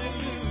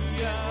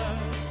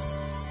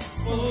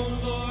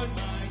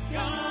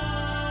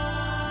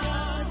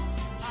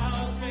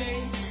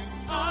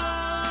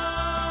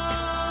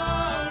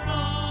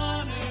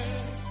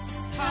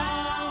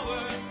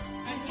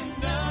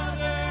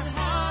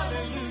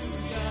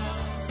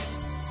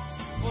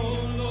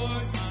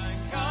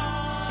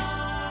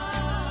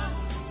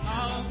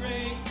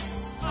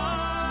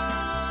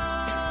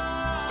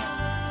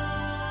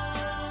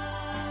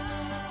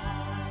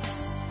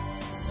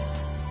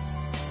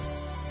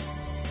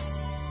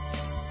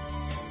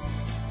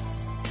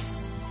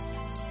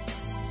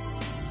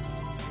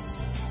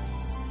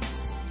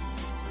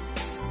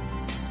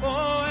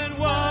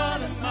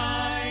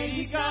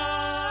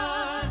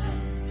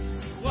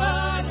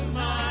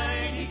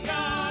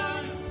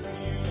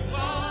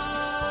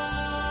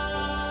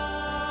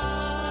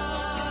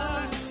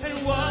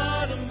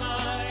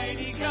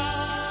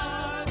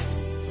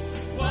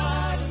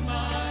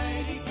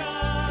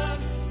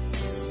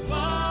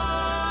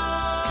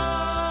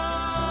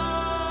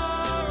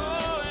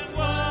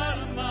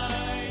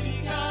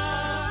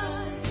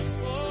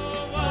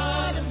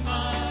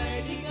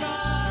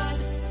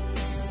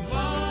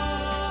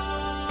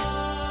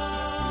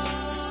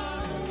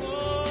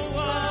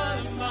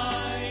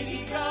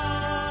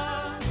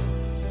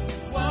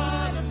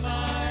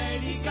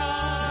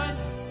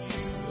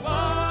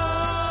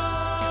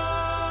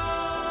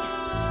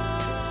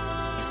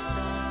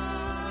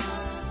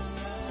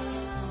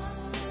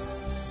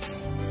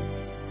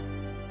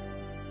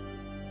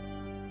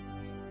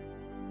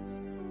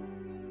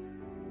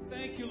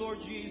 thank you, Lord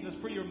Jesus,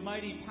 for your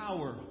mighty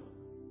power.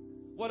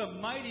 What a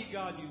mighty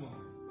God you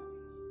are.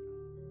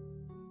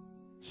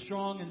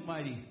 Strong and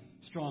mighty.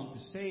 Strong to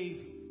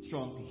save,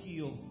 strong to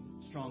heal,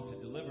 strong to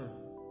deliver,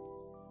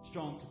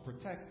 strong to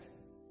protect,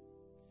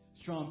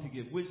 strong to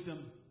give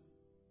wisdom.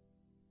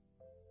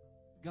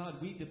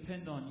 God, we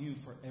depend on you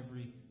for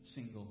every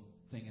single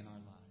thing in our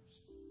lives.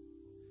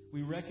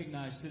 We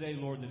recognize today,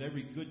 Lord, that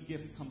every good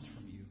gift comes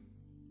from you.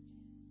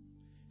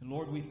 And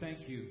Lord, we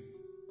thank you.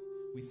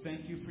 We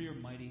thank you for your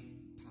mighty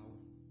power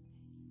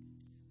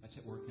that's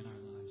at work in our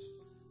lives.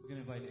 We're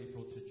going to invite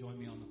April to join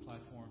me on the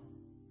platform.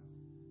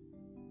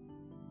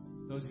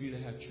 Those of you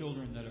that have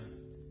children that are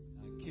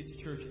kids'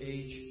 church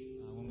age,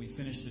 when we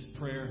finish this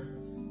prayer,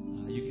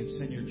 you can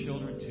send your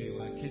children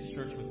to kids'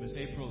 church with Miss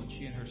April, and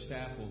she and her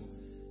staff will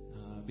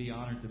be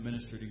honored to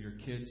minister to your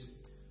kids.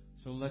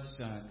 So let's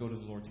go to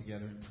the Lord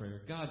together in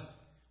prayer. God,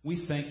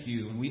 we thank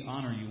you and we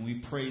honor you and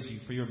we praise you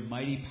for your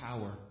mighty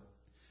power.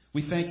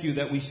 We thank you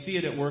that we see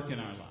it at work in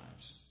our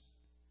lives.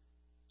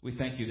 We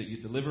thank you that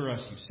you deliver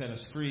us, you set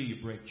us free,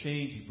 you break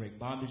chains, you break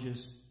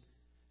bondages,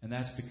 and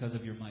that's because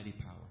of your mighty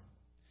power.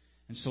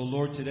 And so,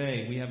 Lord,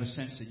 today we have a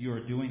sense that you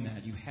are doing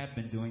that. You have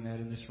been doing that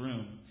in this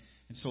room.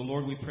 And so,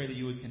 Lord, we pray that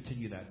you would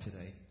continue that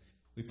today.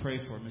 We pray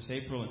for Miss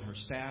April and her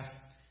staff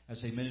as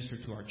they minister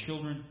to our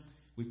children.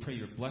 We pray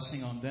your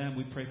blessing on them.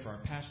 We pray for our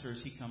pastor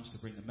as he comes to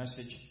bring the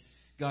message.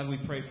 God, we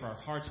pray for our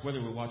hearts,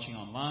 whether we're watching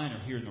online or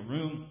here in the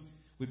room.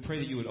 We pray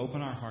that you would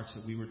open our hearts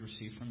that we would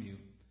receive from you.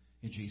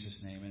 In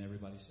Jesus' name. And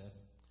everybody said,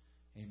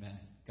 amen.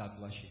 God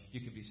bless you.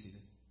 You can be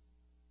seated.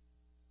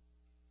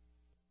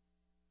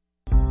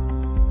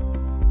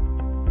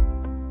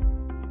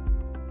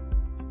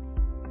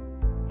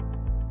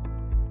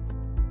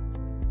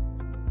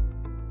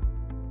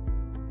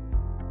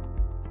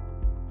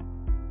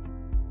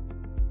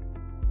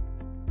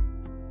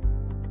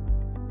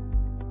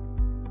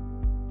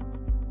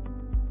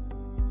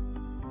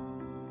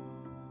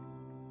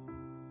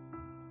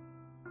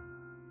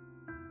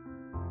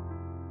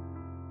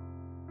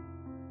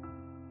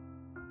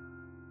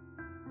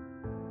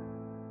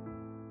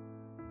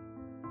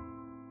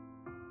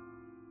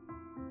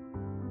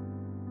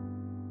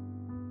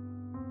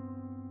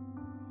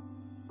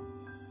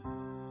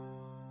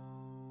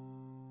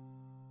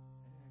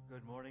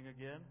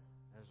 Again,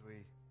 as we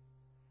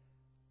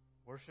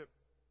worship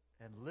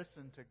and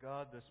listen to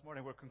God this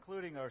morning. We're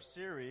concluding our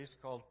series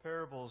called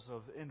Parables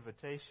of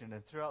Invitation,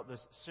 and throughout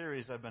this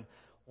series I've been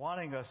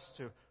wanting us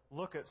to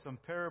look at some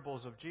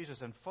parables of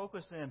Jesus and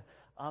focus in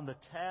on the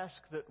task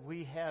that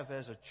we have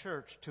as a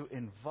church to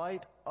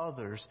invite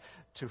others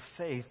to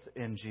faith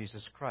in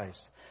Jesus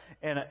Christ.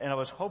 And I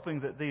was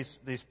hoping that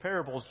these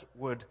parables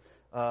would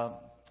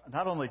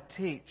not only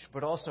teach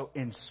but also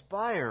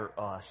inspire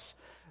us.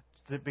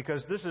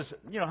 Because this is,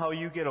 how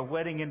you get a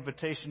wedding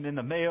invitation in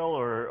the mail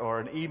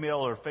or an email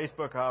or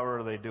Facebook,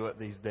 however they do it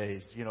these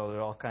days. There are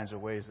all kinds of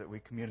ways that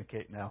we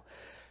communicate now.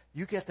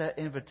 You get that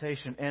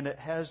invitation, and it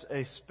has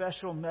a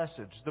special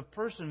message. The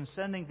person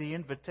sending the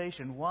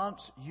invitation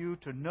wants you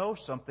to know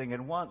something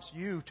and wants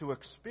you to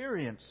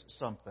experience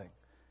something.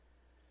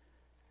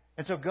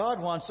 And so God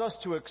wants us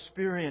to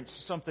experience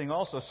something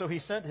also. So He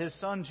sent His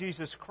Son,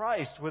 Jesus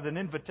Christ, with an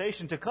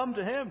invitation to come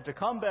to Him, to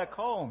come back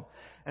home.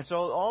 And so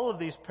all of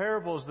these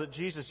parables that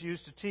Jesus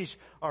used to teach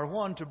are,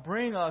 one, to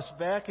bring us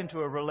back into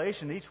a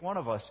relation, each one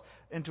of us,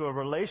 into a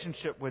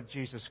relationship with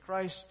Jesus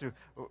Christ,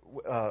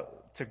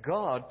 to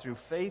God through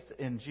faith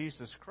in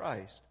Jesus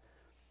Christ.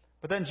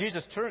 But then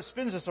Jesus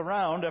spins us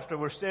around after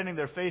we're standing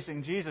there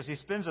facing Jesus. He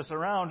spins us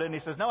around and He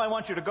says, now I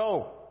want you to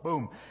go.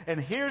 Boom. And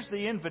here's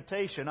the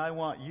invitation I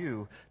want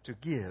you to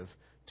give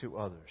to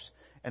others.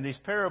 And these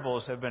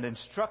parables have been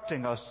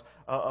instructing us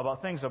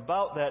about things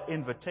about that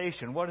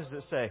invitation. What does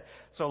it say?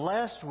 So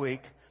last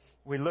week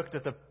we looked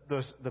at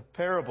the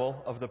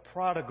parable of the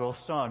prodigal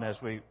son as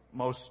we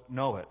most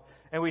know it.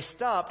 And we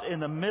stopped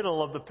in the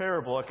middle of the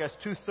parable, I guess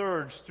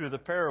 2/3 through the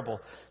parable,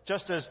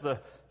 just as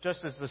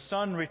the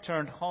son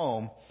returned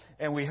home.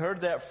 And we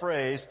heard that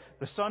phrase,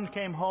 the son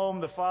came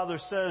home, the father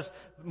says,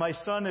 my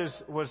son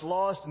was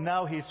lost,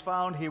 now he's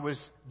found, he was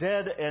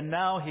dead, and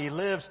now he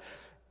lives.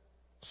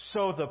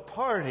 So the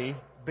party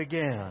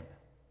began.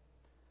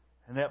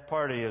 And that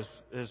party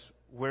is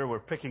where we're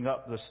picking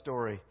up the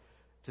story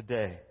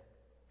today.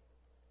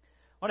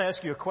 I want to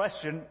ask you a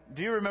question.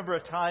 Do you remember a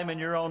time in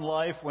your own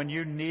life when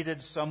you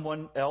needed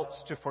someone else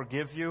to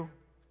forgive you?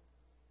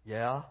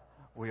 Yeah,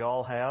 we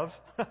all have.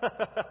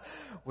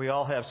 We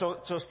all have.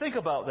 So think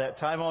about that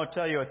time. I want to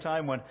tell you a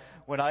time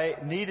when I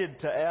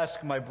needed to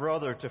ask my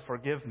brother to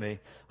forgive me.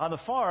 On the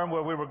farm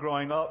where we were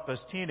growing up as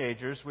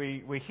teenagers,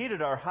 we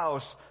heated our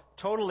house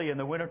totally in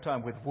the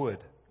wintertime with wood.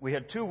 We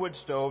had 2 wood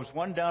stoves,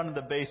 one down in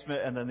the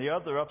basement and then the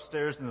other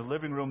upstairs in the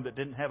living room that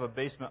didn't have a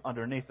basement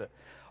underneath it.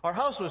 Our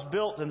house was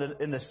built in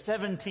the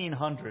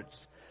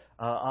 1700s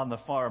on the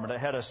farm, and it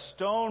had a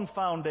stone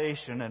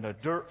foundation and a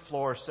dirt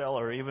floor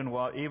cellar even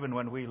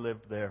when we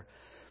lived there.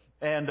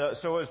 And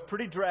so it was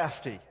pretty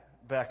drafty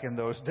back in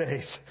those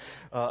days.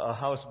 A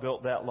house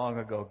built that long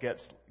ago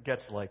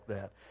gets like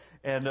that.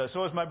 And so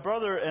it was my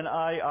brother and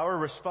I, our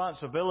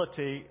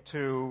responsibility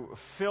to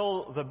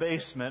fill the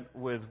basement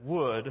with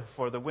wood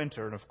for the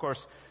winter. And of course,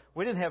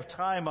 we didn't have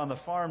time on the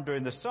farm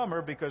during the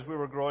summer because we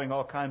were growing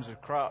all kinds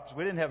of crops.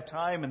 We didn't have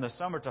time in the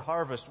summer to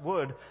harvest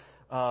wood.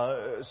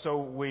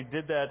 So we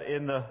did that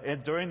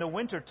during the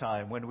winter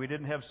time when we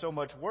didn't have so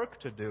much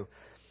work to do.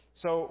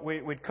 So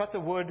we'd cut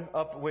the wood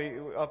up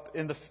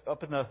in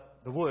the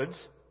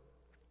woods,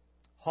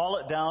 haul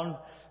it down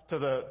to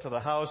the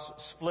house,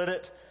 split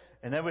it,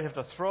 and then we'd have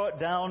to throw it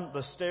down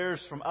the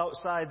stairs from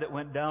outside that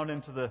went down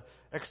into the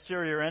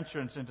exterior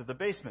entrance into the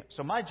basement.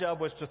 So my job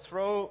was to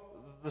throw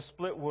the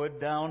split wood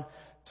down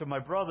to my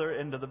brother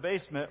into the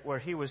basement where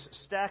he was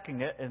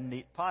stacking it in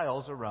neat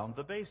piles around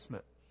the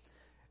basement.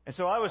 And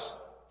so I was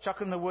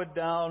chucking the wood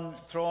down,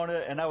 throwing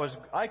it, and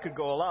I could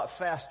go a lot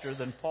faster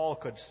than Paul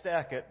could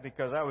stack it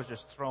because I was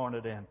just throwing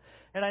it in.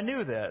 And I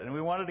knew that, and we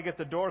wanted to get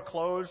the door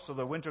closed so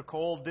the winter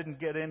cold didn't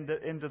get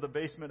into the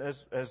basement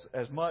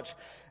as much.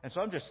 And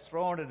so I'm just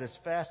throwing it as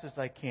fast as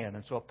I can.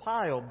 And so a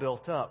pile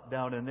built up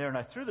down in there, and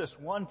I threw this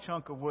one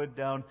chunk of wood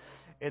down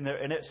in there,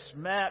 and it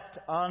smacked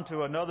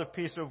onto another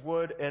piece of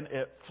wood, and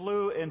it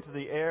flew into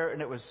the air, and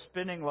it was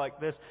spinning like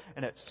this,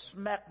 and it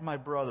smacked my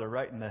brother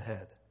right in the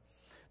head.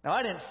 Now,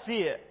 I didn't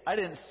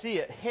see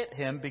it hit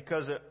him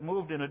because it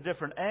moved in a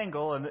different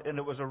angle and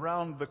it was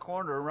around the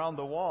corner, around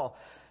the wall.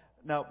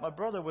 Now, my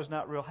brother was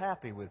not real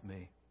happy with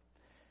me.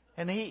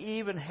 And he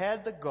even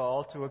had the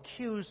gall to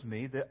accuse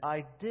me that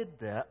I did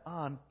that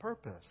on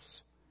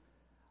purpose.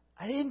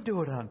 I didn't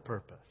do it on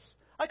purpose.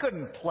 I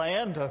couldn't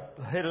plan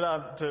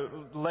to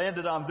land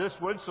it on this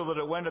wood so that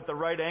it went at the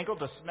right angle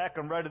to smack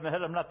him right in the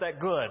head. I'm not that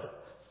good.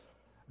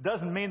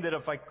 Doesn't mean that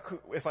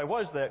if I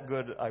was that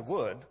good, I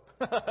would.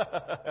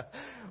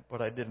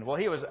 But I didn't. Well,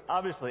 he was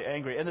obviously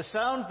angry. And the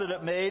sound that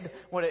it made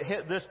when it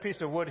hit this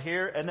piece of wood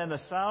here, and then the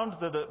sound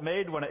that it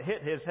made when it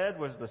hit his head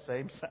was the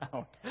same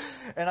sound.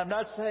 And I'm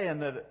not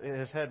saying that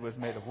his head was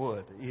made of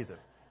wood either.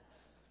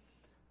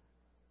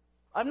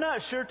 I'm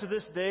not sure to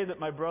this day that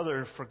my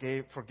brother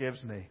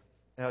forgives me.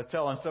 And I was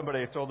telling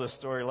somebody, I told this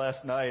story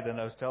last night, and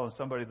I was telling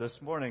somebody this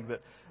morning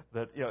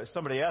that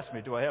somebody asked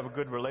me, do I have a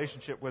good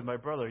relationship with my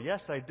brother?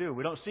 Yes, I do.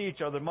 We don't see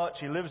each other much.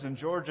 He lives in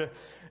Georgia,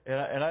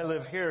 and I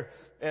live here.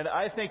 And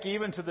I think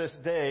even to this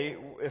day,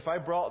 if I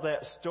brought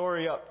that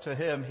story up to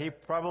him, he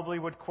probably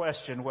would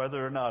question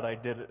whether or not I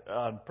did it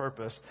on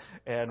purpose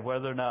and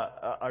whether or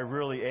not I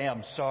really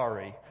am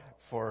sorry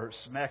for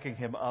smacking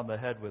him on the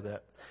head with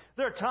it.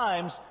 There are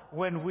times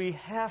when we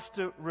have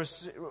to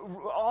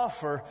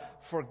offer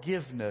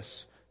forgiveness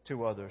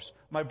to others.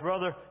 My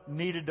brother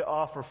needed to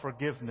offer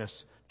forgiveness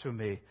to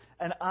me.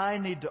 And I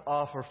need to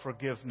offer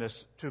forgiveness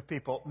to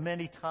people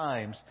many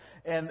times.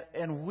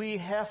 And we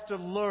have to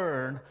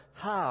learn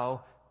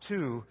how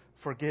to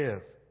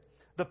forgive.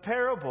 The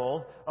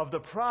parable of the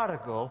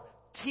prodigal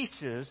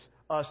teaches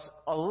us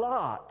a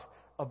lot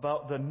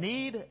about the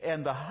need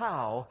and the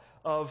how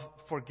of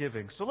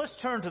forgiving. So let's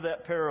turn to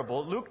that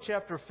parable, Luke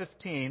chapter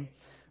 15,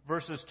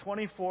 verses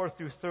 24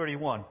 through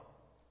 31.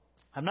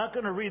 I'm not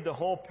going to read the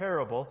whole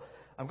parable.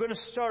 I'm going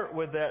to start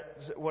with that,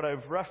 what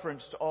I've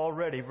referenced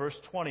already, verse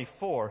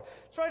 24.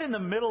 It's right in the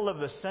middle of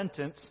the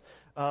sentence,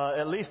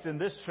 at least in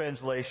this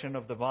translation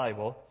of the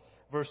Bible.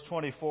 Verse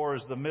 24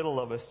 is the middle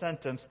of a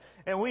sentence.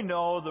 And we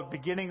know the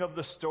beginning of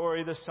the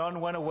story. The son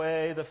went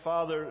away. The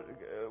father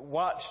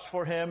watched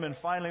for him. And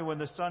finally, when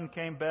the son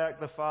came back,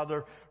 the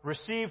father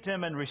received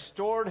him and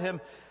restored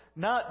him,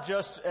 not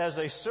just as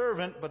a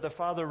servant, but the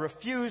father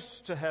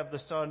refused to have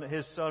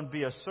his son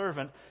be a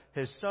servant.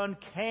 His son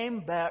came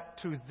back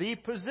to the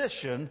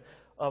position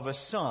of a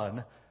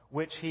son,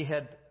 which he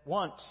had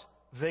once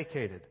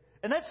vacated.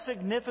 And that's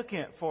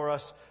significant for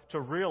us to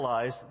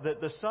realize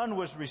that the son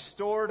was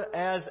restored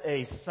as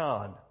a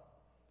son.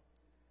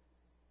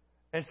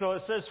 And so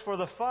it says, for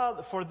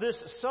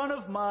this son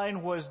of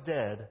mine was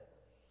dead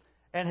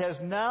and has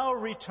now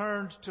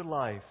returned to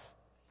life.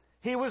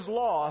 He was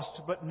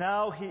lost, but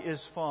now he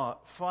is found.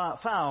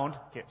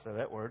 Can't say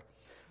that word.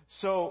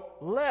 So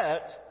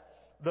let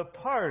the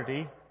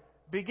party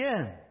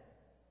begin.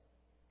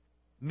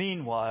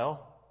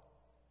 Meanwhile,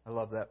 I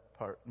love that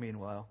part,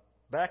 meanwhile,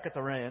 back at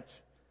the ranch,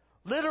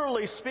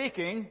 literally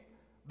speaking,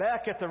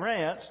 back at the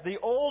ranch, the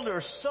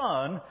older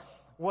son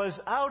was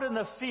out in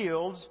the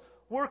fields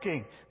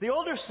working. The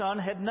older son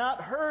had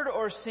not heard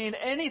or seen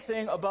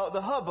anything about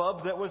the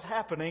hubbub that was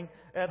happening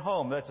at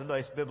home. That's a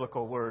nice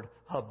biblical word,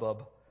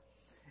 hubbub.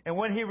 And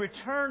when he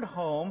returned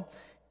home,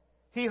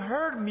 he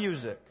heard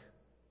music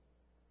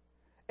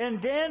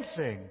and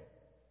dancing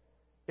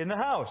in the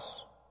house.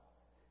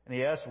 And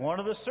he asked one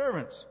of the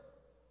servants,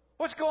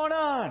 "What's going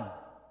on?"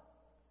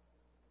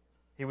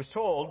 He was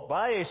told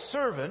by a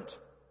servant,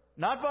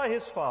 not by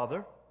his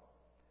father,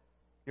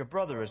 "Your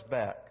brother is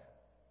back.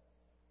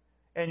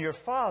 And your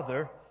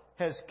father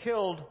has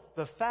killed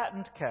the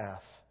fattened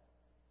calf.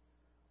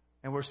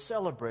 And we're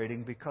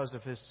celebrating because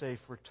of his safe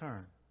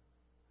return."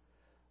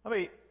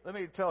 Let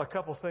me tell a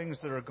couple things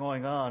that are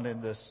going on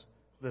in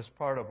this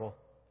part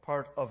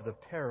of the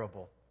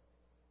parable.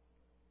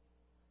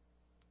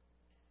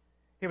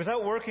 He was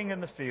out working in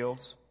the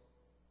fields.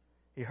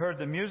 He heard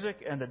the music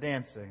and the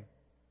dancing.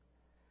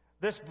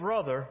 This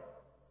brother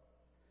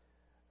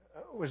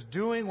was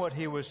doing what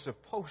he was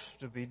supposed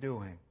to be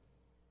doing.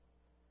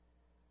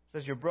 It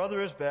says, your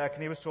brother is back,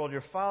 and he was told,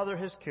 your father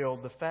has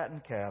killed the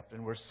fattened calf,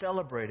 and we're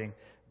celebrating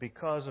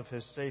because of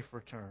his safe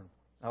return.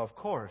 Now, of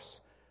course,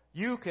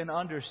 you can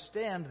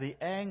understand the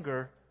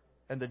anger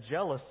and the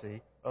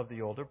jealousy of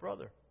the older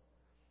brother.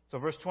 So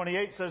verse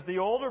 28 says, the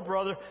older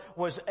brother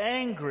was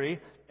angry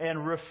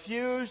and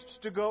refused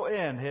to go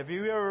in. Have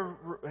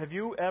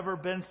you ever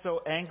been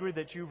so angry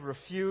that you've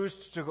refused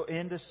to go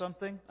into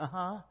something?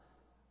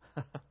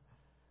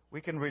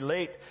 We can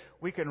relate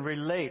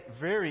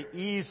very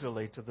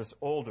easily to this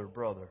older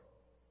brother.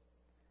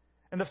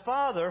 And the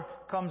father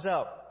comes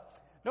out.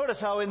 Notice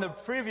how in the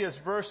previous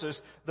verses,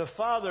 the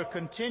father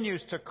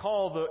continues to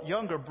call the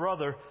younger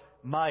brother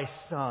my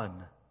son.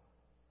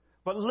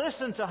 But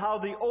listen to how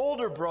the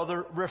older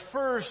brother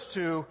refers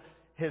to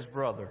his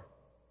brother.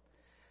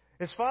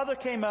 His father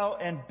came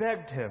out and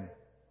begged him.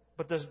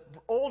 But the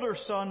older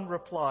son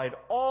replied,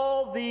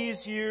 all these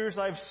years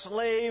I've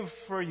slaved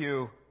for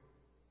you.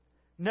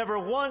 Never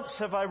once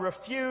have I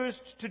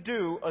refused to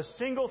do a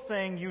single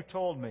thing you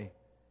told me.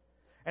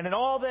 And in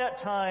all that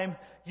time,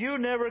 you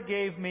never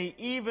gave me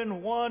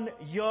even one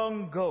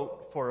young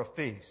goat for a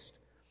feast.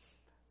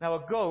 Now,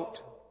 a goat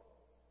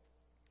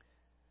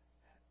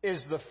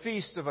is the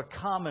feast of a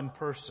common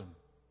person.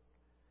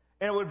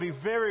 And it would be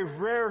very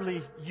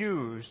rarely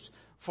used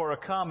for a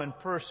common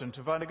person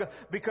to find a goat,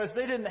 because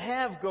they didn't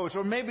have goats,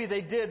 or maybe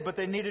they did, but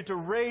they needed to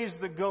raise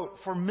the goat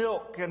for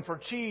milk and for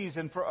cheese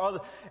and for other.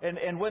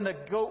 And when the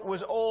goat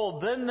was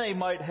old, then they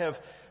might have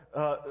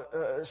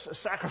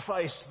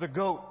sacrificed the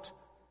goat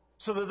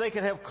so that they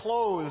could have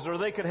clothes, or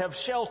they could have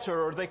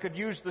shelter, or they could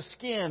use the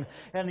skin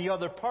and the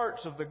other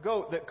parts of the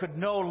goat that could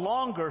no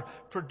longer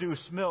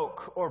produce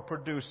milk or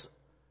produce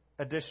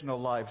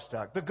additional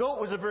livestock. The goat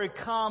was a very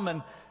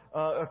common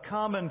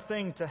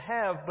thing to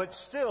have, but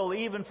still,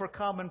 even for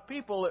common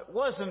people, it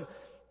wasn't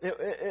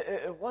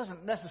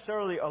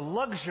necessarily a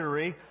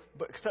luxury.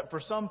 But except for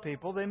some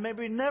people, they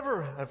maybe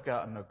never have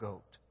gotten a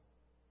goat.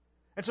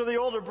 And so the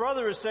older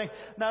brother is saying,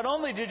 not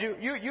only did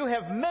you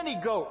have many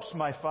goats,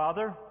 my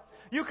father.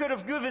 You could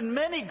have given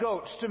many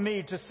goats to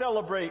me to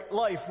celebrate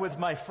life with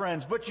my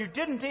friends, but you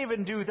didn't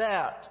even do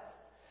that.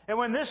 And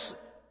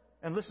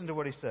listen to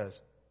what he says.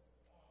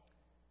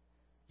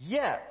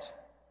 Yet,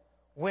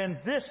 when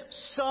this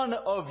son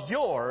of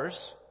yours,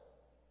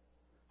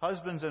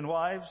 husbands and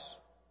wives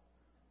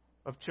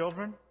of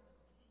children,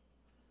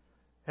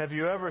 have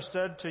you ever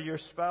said to your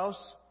spouse,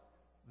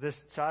 this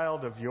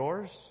child of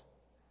yours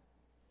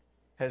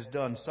has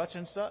done such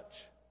and such?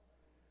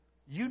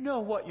 You know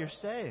what you're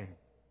saying.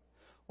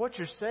 What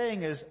you're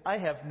saying is, I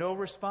have no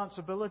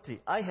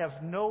responsibility. I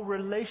have no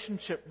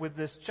relationship with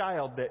this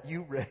child that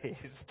you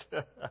raised.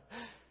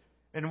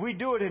 And we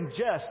do it in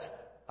jest,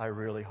 I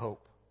really hope.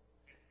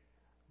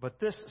 But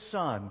this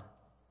son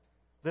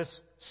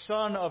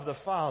of the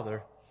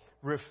father,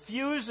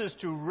 refuses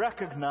to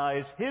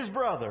recognize his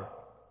brother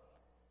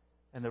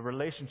and the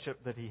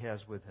relationship that he has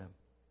with him.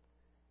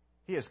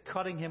 He is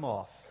cutting him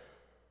off.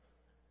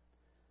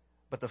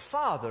 But the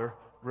father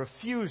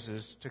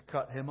refuses to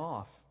cut him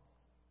off.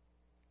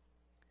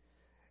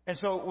 And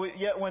so,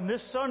 yet when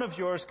this son of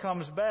yours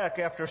comes back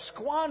after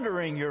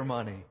squandering your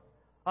money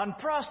on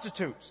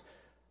prostitutes.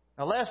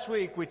 Now, last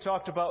week we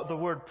talked about the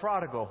word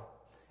prodigal.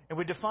 And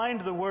we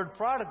defined the word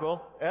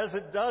prodigal, as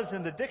it does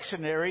in the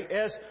dictionary,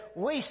 as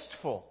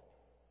wasteful.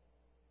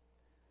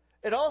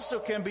 It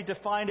also can be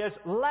defined as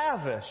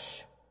lavish.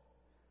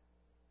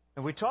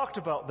 And we talked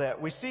about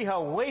that. We see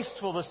how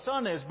wasteful the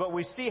son is, but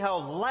we see how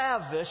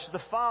lavish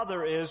the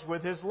father is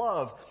with his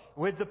love,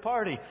 with the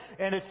party.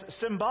 And it's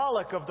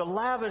symbolic of the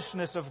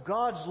lavishness of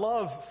God's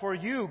love for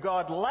you.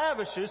 God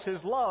lavishes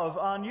his love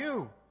on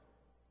you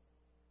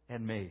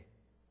and me.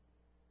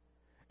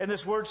 And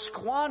this word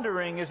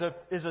squandering is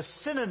a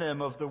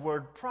synonym of the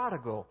word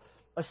prodigal,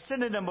 a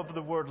synonym of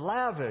the word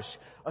lavish,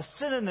 a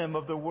synonym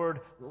of the word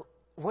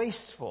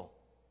wasteful.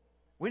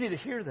 We need to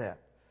hear that.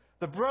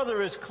 The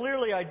brother is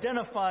clearly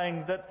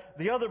identifying that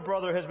the other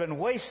brother has been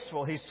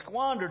wasteful. He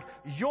squandered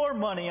your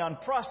money on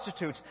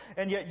prostitutes,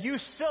 and yet you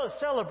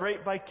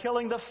celebrate by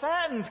killing the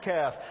fattened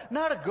calf.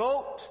 Not a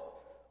goat,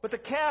 but the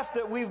calf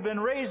that we've been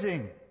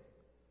raising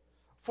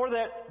for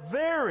that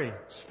very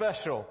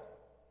special,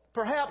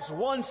 perhaps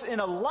once in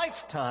a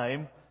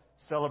lifetime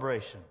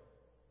celebration.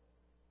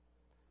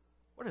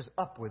 What is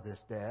up with this,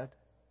 Dad?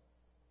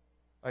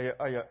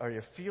 Are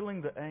you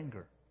feeling the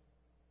anger?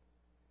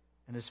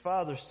 And his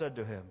father said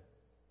to him,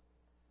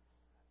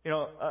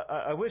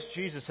 I wish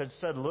Jesus had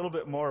said a little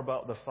bit more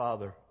about the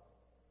father.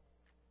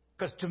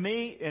 Because to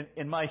me,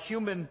 in my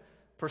human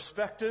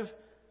perspective,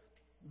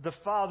 the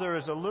father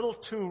is a little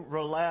too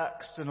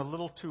relaxed and a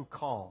little too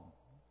calm.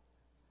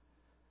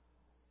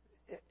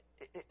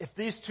 If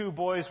these two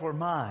boys were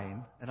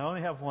mine, and I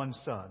only have one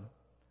son,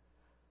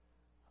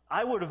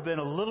 I would have been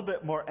a little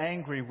bit more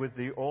angry with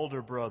the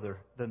older brother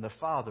than the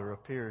father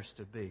appears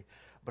to be.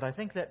 But I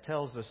think that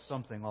tells us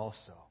something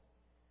also.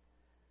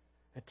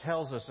 It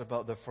tells us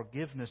about the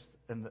forgiveness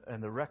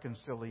and the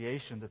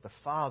reconciliation that the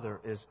Father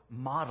is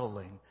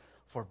modeling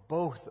for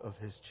both of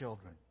His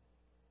children.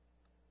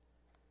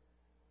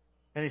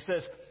 And He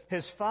says,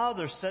 His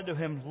Father said to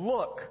him,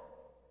 "Look,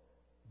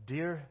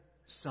 dear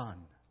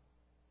son."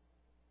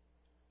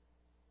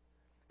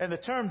 And the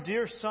term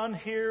 "dear son"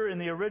 here in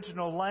the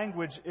original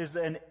language is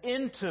an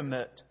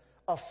intimate,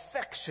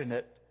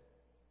 affectionate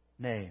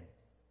name.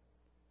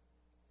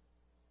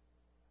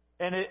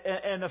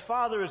 And the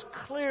Father is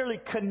clearly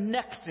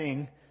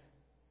connecting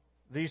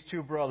these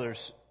two brothers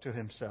to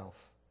Himself.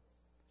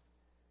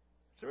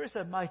 So He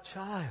said, "My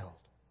child,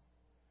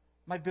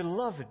 my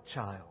beloved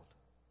child,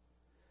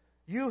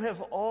 you have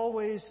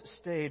always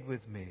stayed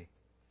with me,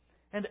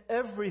 and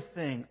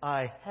everything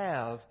I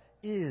have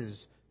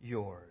is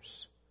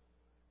yours.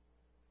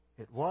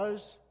 It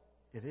was,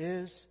 it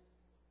is,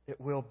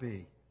 it will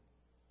be."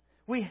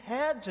 We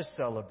had to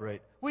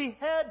celebrate. We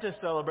had to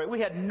celebrate. We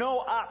had no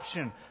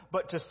option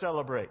but to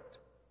celebrate.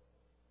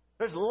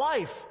 There's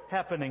life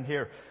happening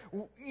here.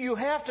 You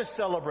have to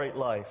celebrate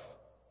life.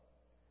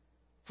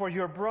 For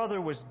your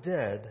brother was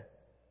dead,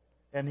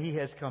 and he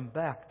has come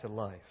back to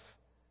life.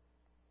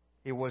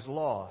 He was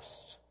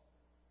lost,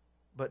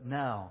 but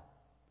now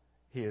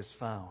he is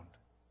found.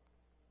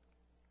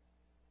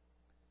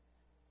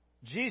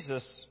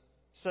 Jesus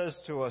says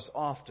to us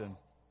often,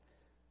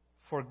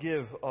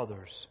 "Forgive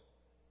others."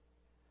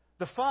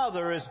 The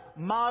Father is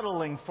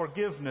modeling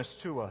forgiveness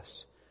to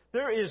us.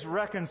 There is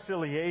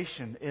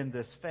reconciliation in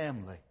this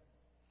family.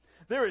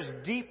 There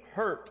is deep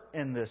hurt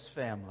in this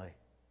family.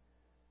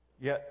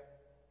 Yet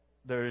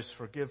there is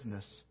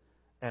forgiveness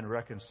and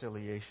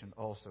reconciliation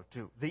also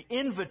too. The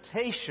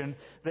invitation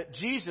that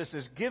Jesus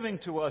is giving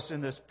to us in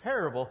this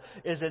parable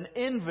is an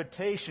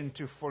invitation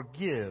to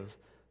forgive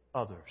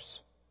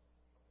others.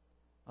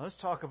 Now let's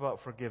talk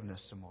about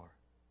forgiveness some more.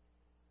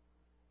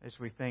 As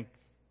we think,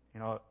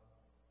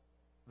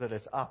 that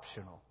it's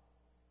optional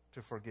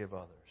to forgive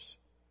others.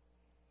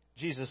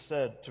 Jesus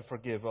said to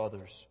forgive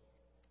others.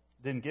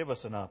 Didn't give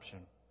us an option.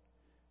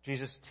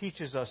 Jesus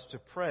teaches us to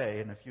pray,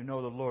 and if you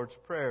know the Lord's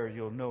Prayer,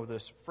 you'll know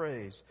this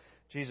phrase.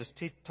 Jesus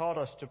taught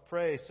us to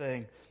pray,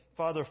 saying,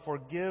 "Father,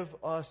 forgive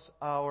us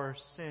our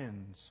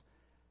sins,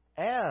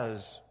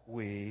 as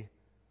we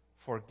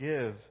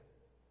forgive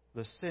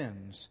the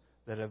sins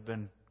that have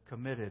been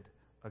committed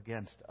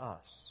against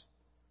us."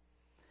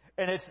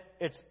 And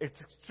it's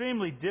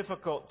extremely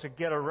difficult to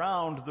get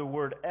around the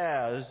word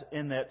 "as"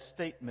 in that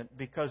statement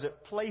because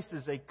it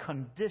places a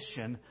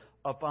condition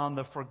upon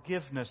the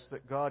forgiveness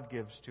that God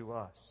gives to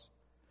us.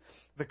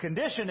 The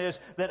condition is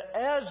that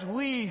as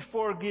we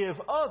forgive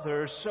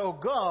others, so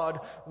God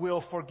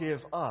will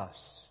forgive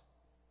us.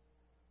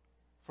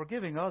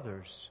 Forgiving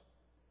others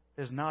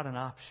is not an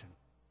option.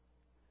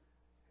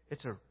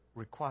 It's a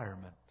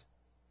requirement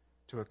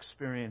to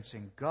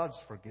experiencing God's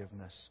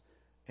forgiveness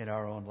in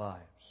our own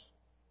lives.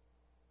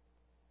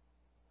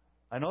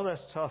 I know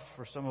that's tough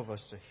for some of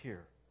us to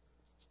hear,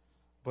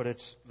 but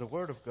it's the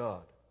Word of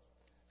God,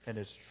 and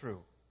it's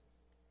true.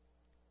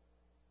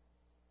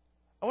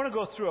 I want to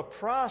go through a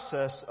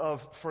process of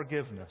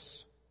forgiveness.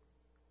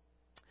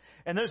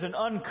 And there's an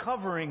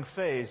uncovering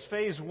phase.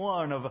 Phase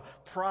one of a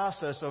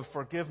process of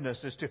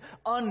forgiveness is to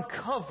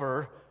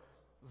uncover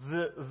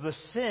the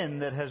sin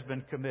that has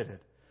been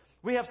committed.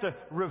 We have to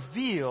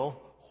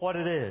reveal what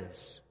it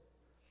is.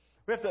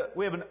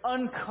 We have an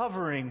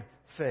uncovering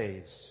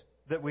phase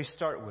that we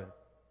start with.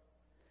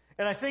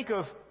 And I think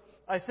of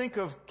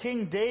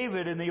King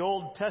David in the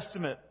Old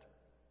Testament.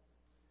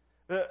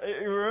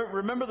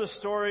 Remember the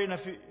story, and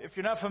if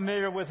you're not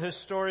familiar with his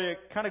story,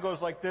 it kind of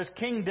goes like this.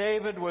 King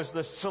David was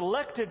the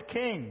selected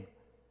king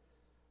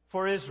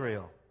for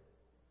Israel.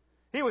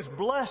 He was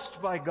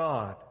blessed by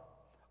God,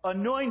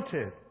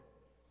 anointed,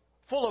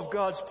 full of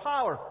God's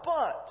power.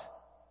 But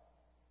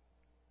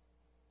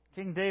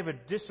King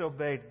David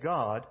disobeyed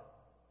God.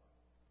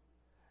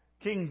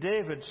 King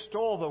David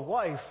stole the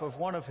wife of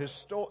one of his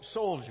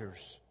soldiers.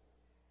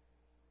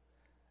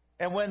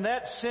 And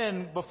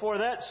before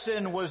that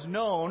sin was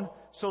known,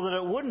 so that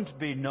it wouldn't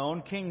be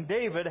known, King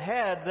David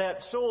had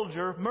that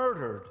soldier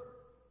murdered.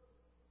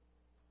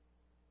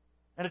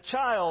 And a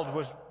child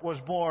was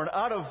born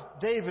out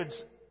of David's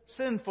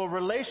sinful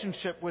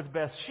relationship with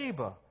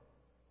Bathsheba.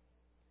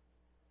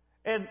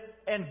 And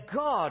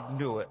God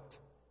knew it.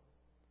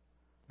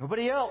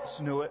 Nobody else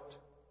knew it.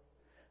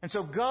 And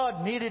so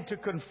God needed to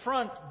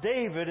confront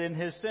David in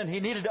his sin. He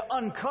needed to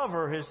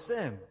uncover his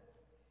sin.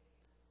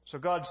 So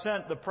God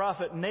sent the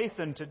prophet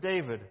Nathan to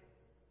David.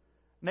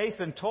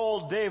 Nathan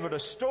told David a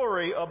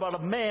story about a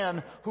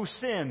man who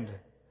sinned.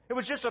 It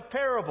was just a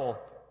parable.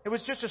 It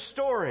was just a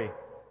story.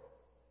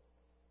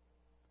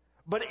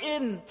 But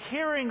in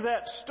hearing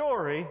that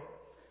story,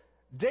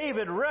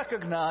 David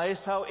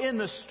recognized how in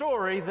the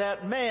story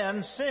that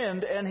man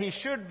sinned and he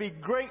should be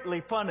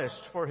greatly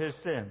punished for his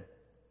sin.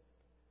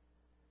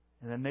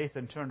 And then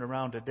Nathan turned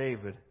around to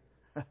David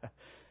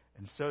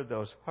and said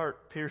those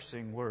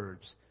heart-piercing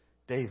words,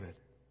 "David,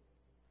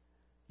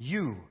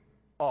 you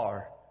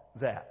are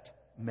that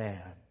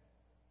man."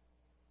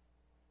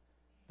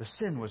 The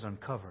sin was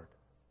uncovered.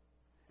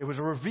 It was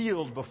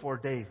revealed before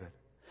David.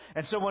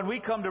 And so when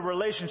we come to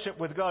relationship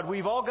with God,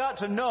 we've all got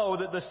to know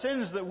that the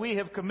sins that we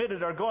have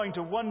committed are going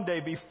to one day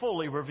be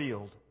fully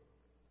revealed.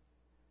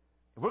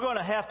 We're going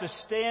to have to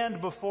stand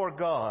before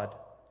God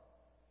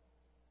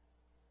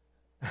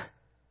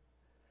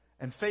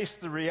and face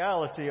the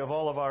reality of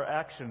all of our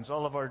actions,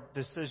 all of our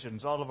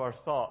decisions, all of our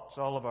thoughts,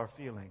 all of our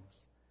feelings.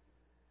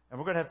 And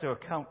we're going to have to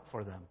account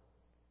for them.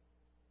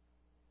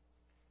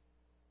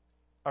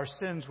 Our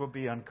sins will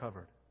be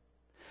uncovered.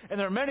 And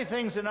there are many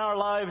things in our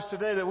lives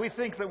today that we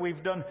think that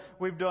we've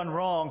done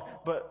wrong,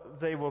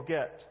 but they will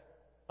get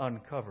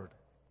uncovered.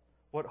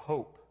 What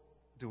hope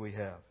do we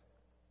have?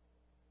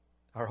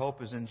 Our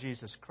hope is in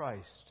Jesus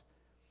Christ,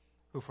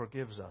 who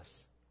forgives us.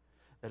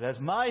 That as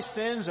my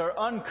sins are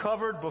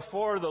uncovered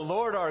before the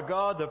Lord our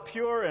God, the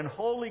pure and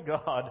holy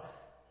God,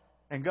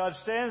 and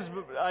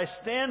I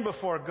stand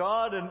before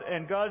God,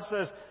 and God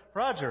says,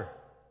 Roger,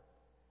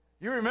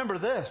 you remember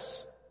this?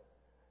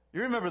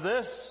 You remember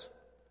this?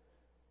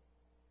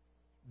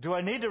 Do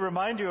I need to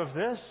remind you of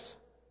this?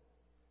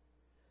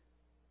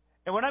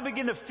 And when I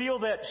begin to feel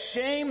that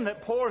shame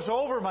that pours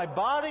over my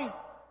body,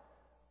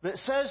 that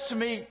says to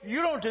me,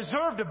 you don't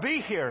deserve to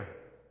be here,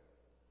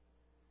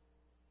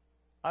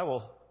 I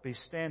will be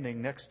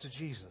standing next to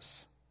Jesus.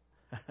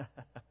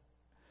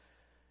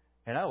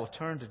 And I will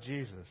turn to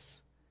Jesus.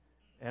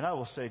 And I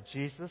will say,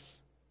 Jesus,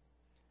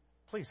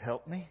 please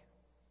help me.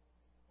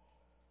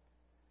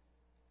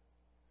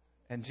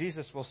 And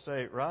Jesus will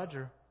say,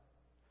 Roger,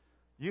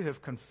 you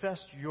have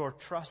confessed your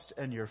trust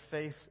and your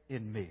faith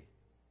in me.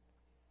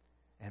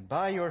 And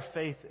by your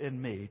faith in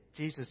me,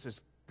 Jesus is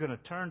going to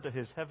turn to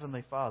his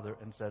heavenly Father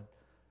and said,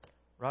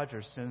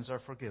 Roger's sins are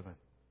forgiven.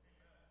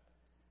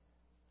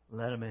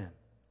 Let him in.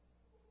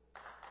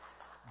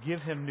 Give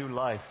him new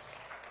life.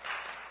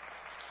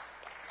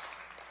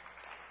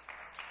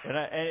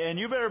 And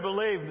you better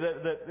believe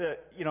that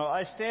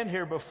I stand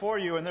here before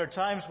you, and there are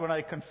times when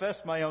I confess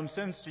my own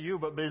sins to you,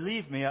 but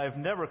believe me, I have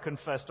never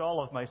confessed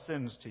all of my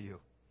sins to you.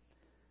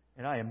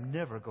 And I am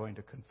never going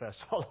to confess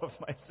all of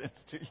my sins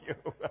to you.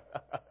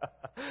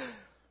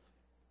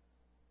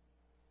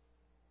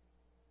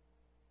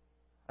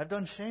 I've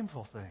done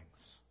shameful things.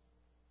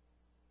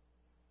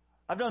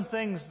 I've done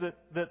things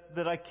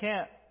that I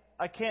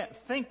can't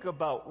think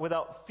about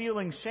without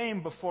feeling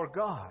shame before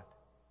God.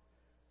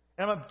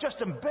 And I'm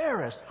just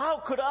embarrassed.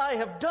 How could I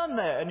have done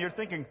that? And you're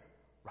thinking,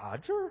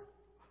 Roger?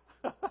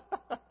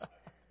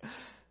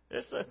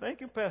 Yes, thank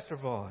you, Pastor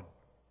Vaughn.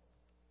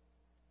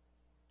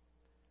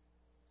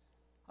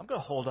 I'm going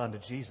to hold on to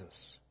Jesus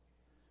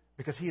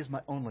because he is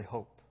my only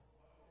hope.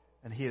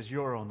 And he is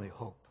your only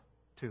hope,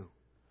 too,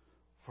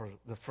 for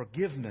the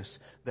forgiveness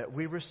that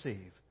we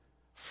receive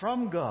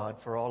from God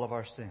for all of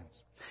our sins.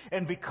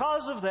 And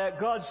because of that,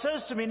 God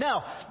says to me,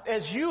 now,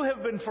 as you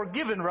have been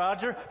forgiven,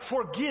 Roger,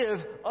 forgive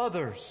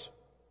others.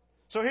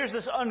 So here's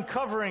this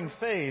uncovering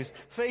phase.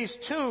 Phase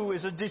 2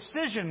 is a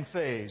decision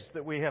phase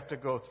that we have to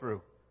go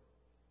through.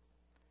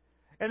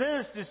 And in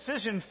this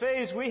decision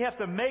phase, we have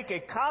to make a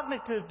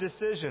cognitive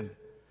decision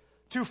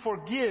to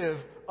forgive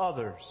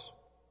others.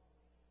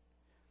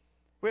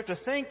 We have to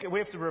think, we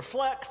have to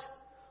reflect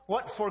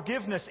what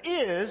forgiveness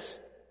is,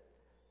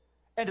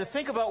 and to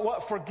think about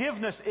what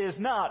forgiveness is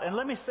not. And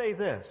let me say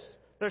this.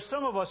 There's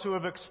some of us who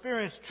have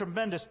experienced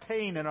tremendous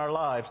pain in our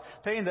lives.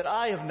 Pain that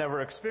I have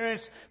never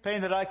experienced.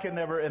 Pain that I can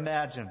never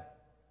imagine.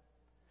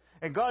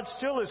 And God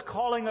still is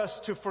calling us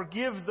to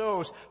forgive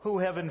those who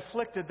have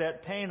inflicted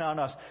that pain on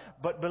us.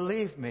 But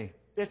believe me,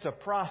 it's a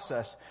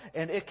process,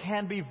 and it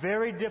can be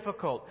very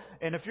difficult.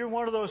 And if you're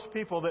one of those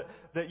people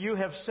that you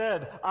have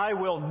said, I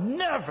will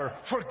never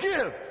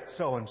forgive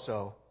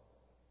so-and-so,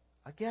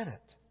 I get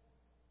it.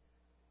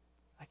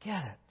 I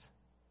get it.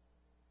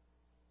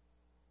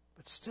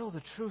 But still,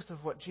 the truth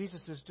of what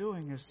Jesus is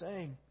doing is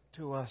saying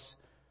to us,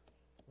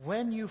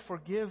 when you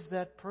forgive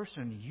that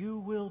person, you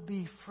will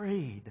be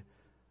freed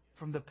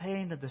from the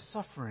pain and the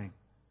suffering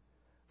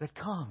that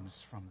comes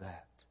from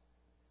that.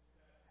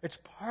 It's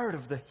part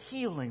of the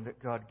healing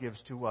that God gives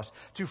to us,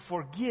 to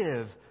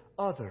forgive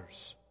others.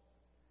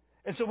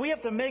 And so we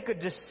have to make a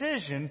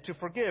decision to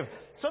forgive.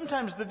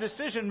 Sometimes the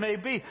decision may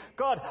be,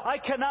 God, I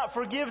cannot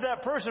forgive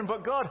that person,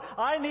 but God,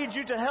 I need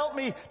you to help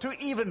me to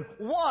even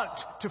want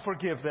to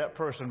forgive that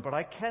person, but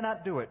I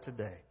cannot do it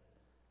today.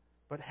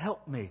 But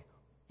help me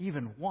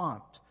even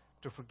want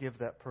to forgive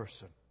that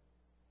person.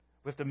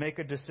 We have to make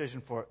a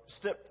decision for it.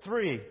 Step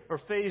 3, or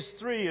phase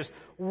 3, is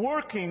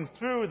working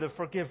through the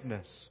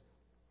forgiveness.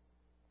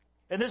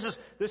 And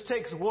this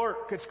takes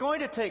work. It's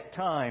going to take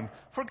time.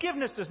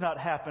 Forgiveness does not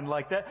happen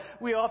like that.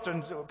 We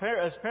often,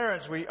 as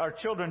parents, our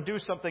children do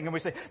something and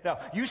we say, now,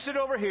 you sit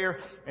over here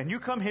and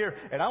you come here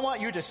and I want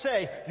you to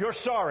say, you're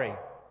sorry.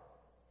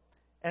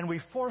 And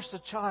we force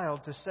a child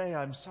to say,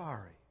 I'm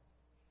sorry.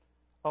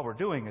 All we're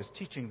doing is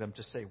teaching them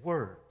to say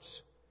words.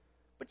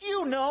 But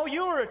you know,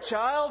 you're a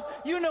child.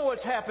 You know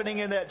what's happening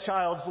in that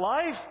child's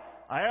life.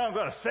 I am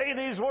going to say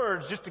these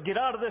words just to get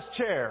out of this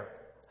chair.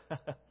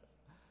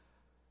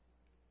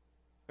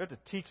 We have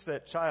to teach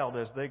that child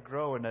as they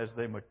grow and as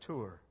they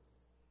mature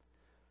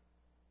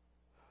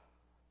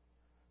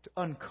to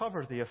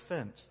uncover the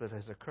offense that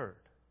has occurred.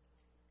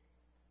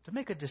 To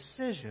make a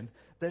decision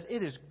that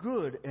it is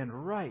good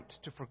and right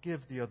to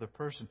forgive the other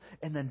person,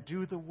 and then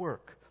do the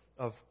work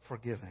of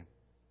forgiving.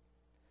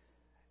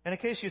 And in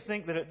case you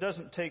think that it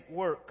doesn't take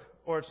work,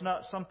 or it's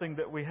not something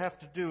that we have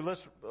to do,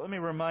 let me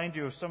remind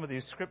you of some of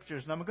these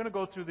scriptures. And I'm going to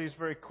go through these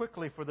very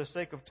quickly for the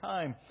sake of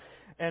time.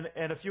 And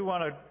if you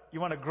want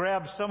to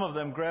grab some of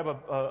them, grab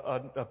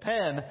a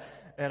pen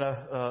and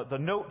the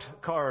note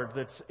card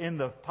that's in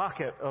the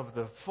pocket of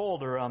the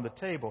folder on the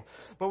table.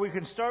 But we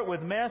can start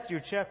with Matthew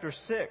chapter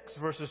 6,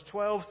 verses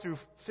 12 through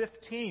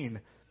 15,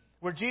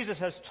 where Jesus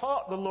has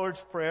taught the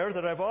Lord's Prayer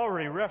that I've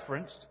already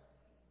referenced.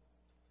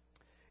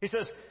 He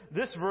says,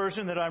 this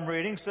version that I'm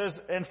reading says,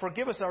 and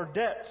forgive us our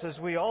debts as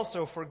we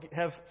also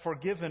have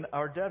forgiven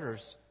our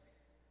debtors.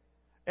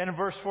 And in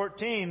verse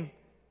 14,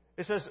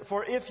 it says,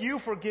 for if you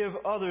forgive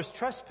others'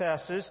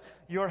 trespasses,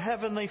 your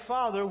heavenly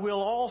Father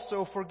will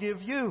also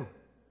forgive you.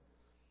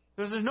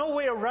 There's no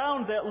way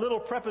around that little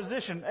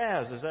preposition,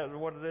 as. Is that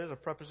what it is, a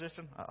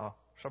preposition?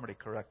 Somebody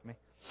correct me.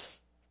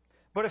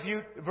 But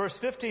verse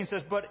 15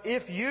 says, but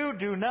if you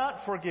do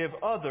not forgive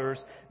others,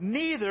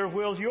 neither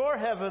will your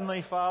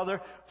heavenly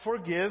Father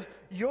forgive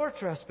your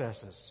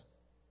trespasses.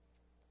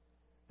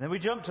 Then we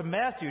jump to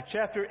Matthew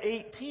chapter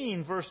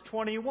 18, verse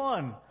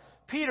 21.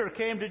 Peter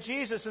came to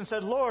Jesus and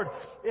said, Lord,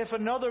 if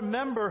another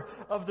member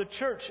of the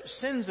church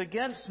sins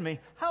against me,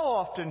 how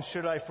often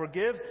should I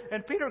forgive?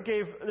 And Peter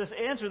gave this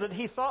answer that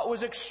he thought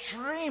was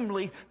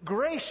extremely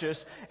gracious,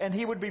 and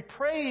he would be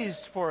praised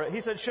for it.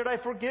 He said, should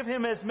I forgive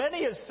him as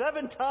many as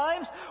 7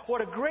 times?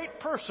 What a great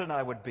person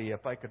I would be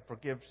if I could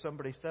forgive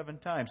somebody 7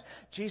 times.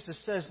 Jesus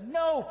says,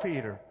 no,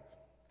 Peter.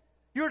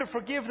 You're to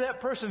forgive that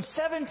person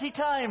 70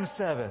 times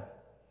 7.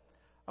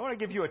 I want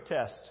to give you a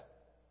test.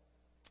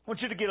 I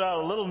want you to get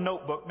out a little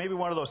notebook, maybe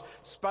one of those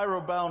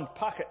spiral-bound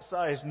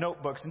pocket-sized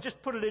notebooks, and just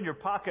put it in your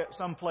pocket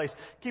someplace.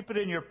 Keep it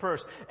in your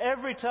purse.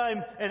 Every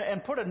time,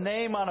 and put a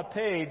name on a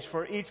page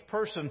for each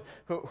person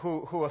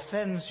who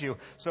offends you.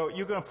 So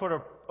you're going to put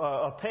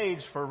a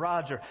page for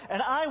Roger.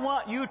 And I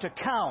want you to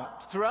count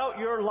throughout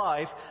your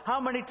life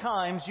how many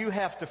times you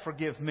have to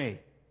forgive me.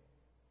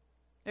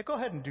 Now go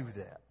ahead and do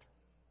that.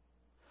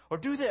 Or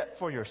do that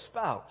for your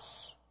spouse.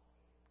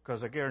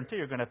 Because I guarantee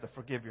you're going to have to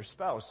forgive your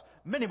spouse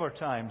many more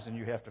times than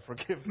you have to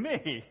forgive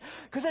me.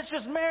 Because that's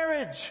just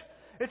marriage.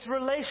 It's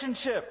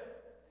relationship.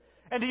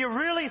 And do you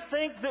really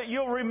think that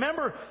you'll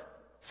remember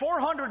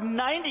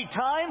 490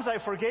 times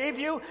I forgave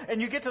you,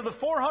 and you get to the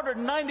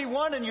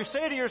 491 and you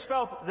say to your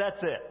spouse,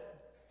 that's it.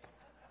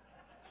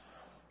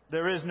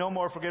 There is no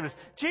more forgiveness.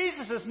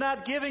 Jesus is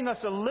not giving us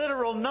a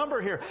literal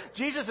number here.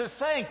 Jesus is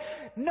saying,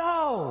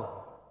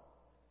 no,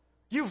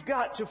 you've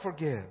got to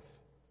forgive.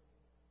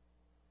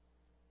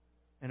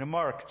 And in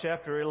Mark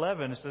chapter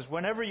 11, it says,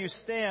 whenever you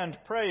stand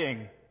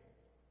praying,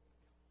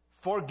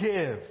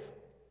 forgive.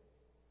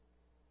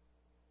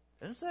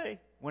 It doesn't say,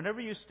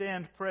 whenever you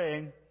stand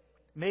praying,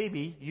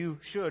 maybe you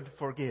should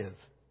forgive.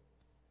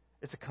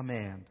 It's a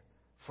command.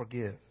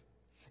 Forgive.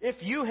 If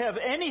you have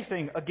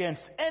anything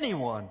against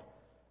anyone,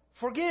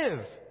 forgive,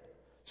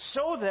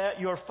 so that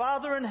your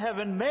Father in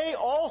heaven may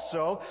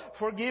also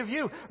forgive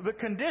you. The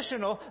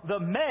conditional, the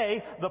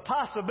may, the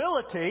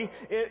possibility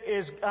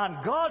is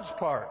on God's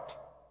part.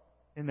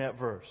 In that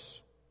verse.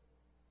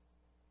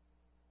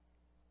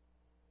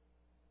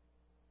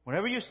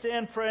 Whenever you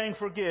stand praying,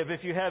 forgive.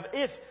 If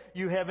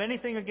you have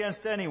anything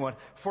against anyone,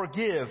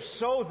 forgive,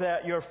 so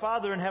that your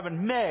Father in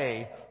heaven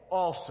may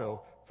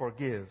also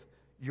forgive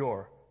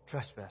your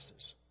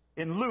trespasses.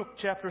 In Luke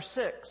chapter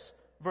 6,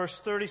 verse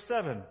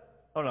 37.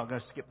 Oh no, I'm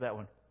going to skip that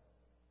one.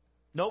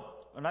 Nope,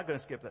 I'm not going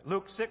to skip that.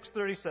 Luke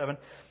 6:37.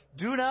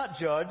 Do not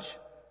judge,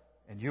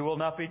 and you will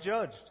not be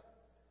judged.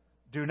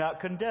 Do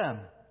not condemn,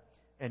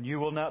 and you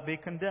will not be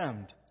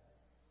condemned.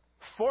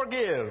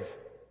 Forgive,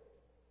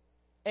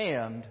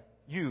 and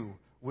you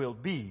will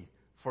be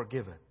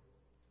forgiven.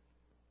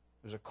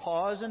 There's a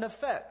cause and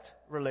effect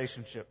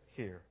relationship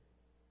here.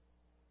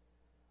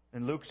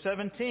 In Luke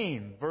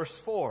 17, verse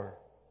 4,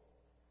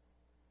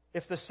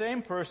 if the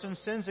same person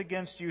sins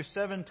against you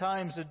 7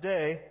 times a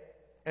day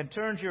and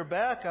turns your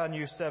back on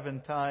you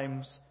 7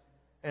 times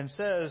and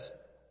says,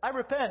 I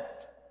repent,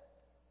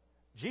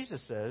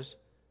 Jesus says,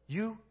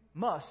 you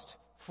must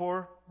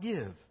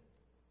forgive.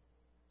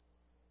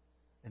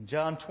 In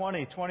John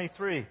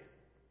 20:23,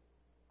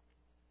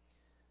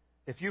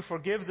 if you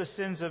forgive the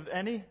sins of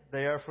any,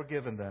 they are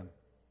forgiven them.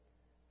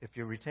 If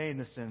you retain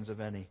the sins of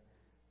any,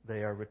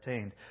 they are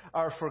retained.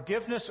 Our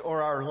forgiveness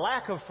or our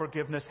lack of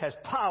forgiveness has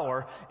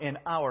power in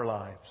our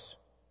lives.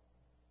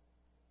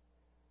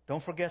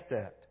 Don't forget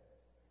that.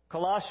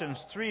 Colossians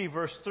 3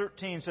 verse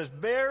 13 says,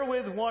 bear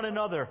with one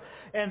another,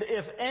 and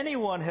if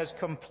anyone has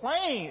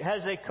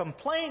a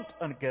complaint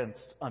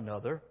against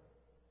another,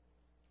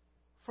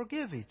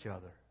 forgive each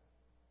other,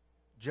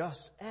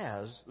 just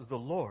as the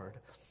Lord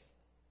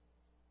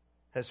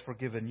has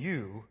forgiven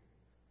you,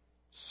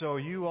 so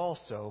you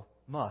also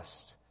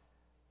must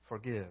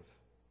forgive.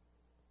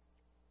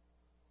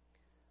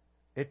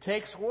 It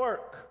takes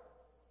work.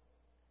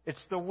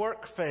 It's the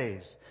work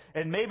phase.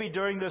 And maybe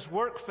during this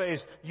work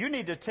phase, you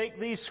need to take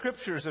these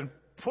scriptures and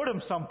put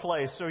them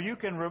someplace so you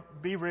can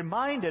be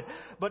reminded.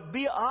 But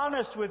be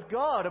honest with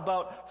God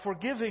about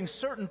forgiving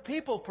certain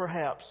people,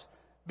 perhaps,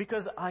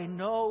 because I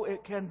know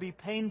it can be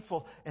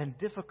painful and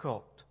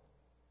difficult.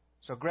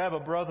 So grab a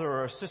brother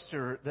or a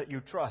sister that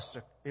you trust,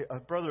 a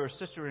brother or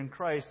sister in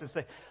Christ, and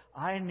say,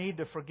 I need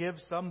to forgive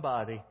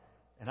somebody,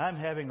 and I'm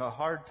having a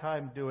hard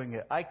time doing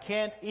it. I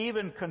can't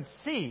even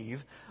conceive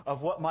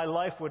of what my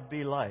life would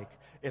be like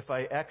if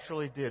I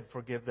actually did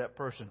forgive that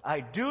person.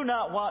 I do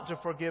not want to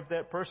forgive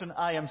that person.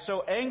 I am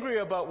so angry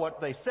about what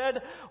they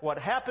said, what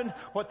happened,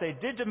 what they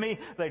did to me.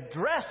 They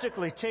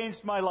drastically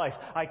changed my life.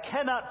 I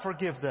cannot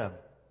forgive them.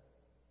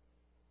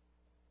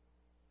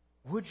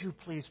 Would you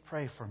please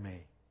pray for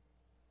me?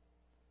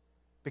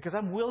 Because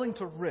I'm willing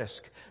to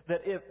risk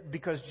that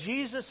because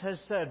Jesus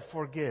has said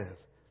forgive,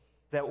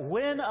 that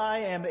when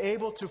I am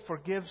able to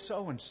forgive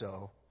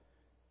so-and-so,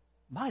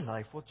 my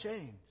life will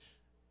change.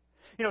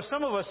 You know,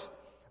 some of us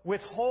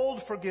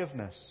withhold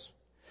forgiveness.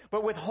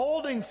 But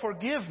withholding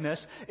forgiveness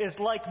is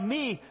like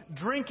me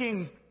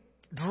drinking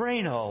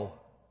Drano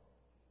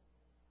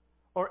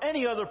or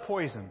any other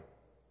poison,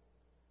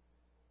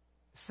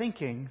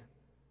 thinking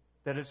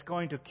that it's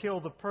going to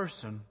kill the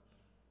person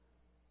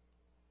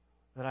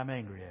that I'm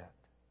angry at.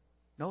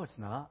 No, it's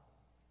not.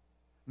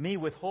 Me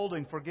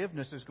withholding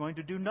forgiveness is going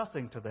to do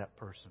nothing to that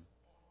person.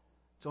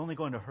 It's only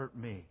going to hurt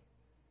me.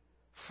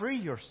 Free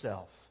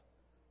yourself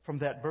from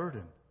that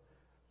burden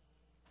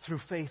through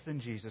faith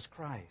in Jesus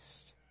Christ.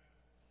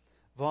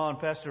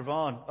 Pastor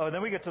Vaughn.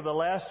 Then we get to the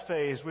last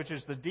phase, which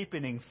is the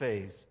deepening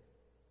phase.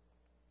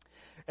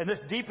 And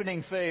this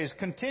deepening phase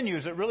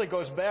continues. It really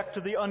goes back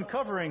to the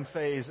uncovering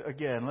phase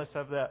again. Let's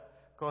have that.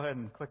 Go ahead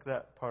and click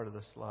that part of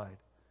the slide.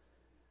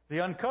 The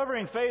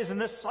uncovering phase,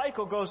 and this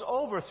cycle goes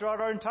over throughout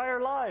our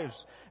entire lives.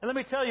 And let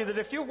me tell you that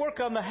if you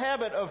work on the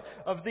habit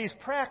of these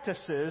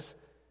practices,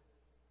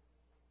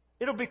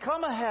 it'll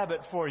become a habit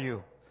for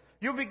you.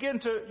 You'll begin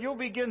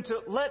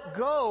to let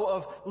go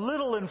of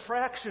little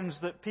infractions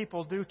that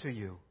people do to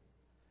you.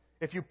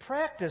 If you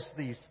practice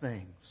these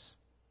things,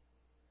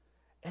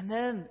 and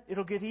then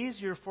it'll get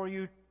easier for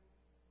you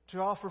to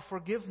offer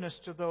forgiveness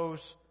to those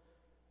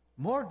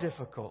more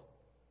difficult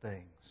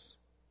things.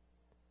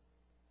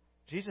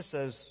 Jesus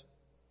says,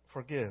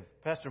 forgive.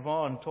 Pastor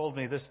Vaughn told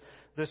me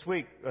this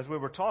week, as we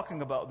were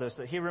talking about this,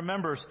 that he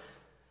remembers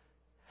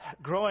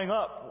growing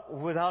up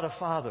without a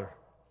father.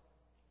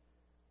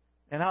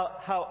 And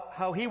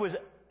how he was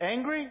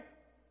angry,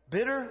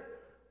 bitter,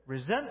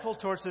 resentful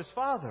towards his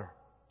father.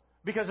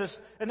 Because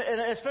and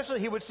especially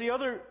he would see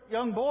other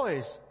young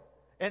boys.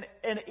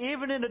 And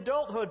even in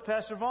adulthood,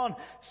 Pastor Vaughn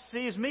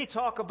sees me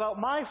talk about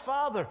my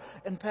father.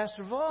 And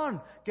Pastor Vaughn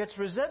gets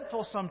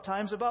resentful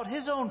sometimes about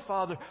his own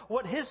father.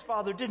 What his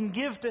father didn't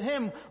give to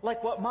him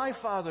like what my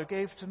father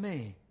gave to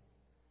me.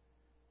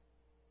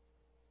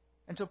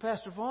 And so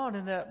Pastor Vaughn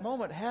in that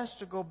moment has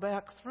to go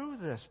back through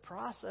this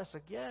process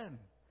again.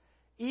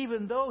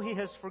 Even though he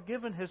has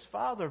forgiven his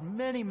father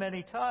many,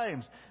 many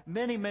times,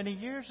 many, many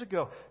years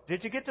ago.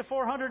 Did you get to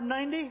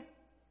 490?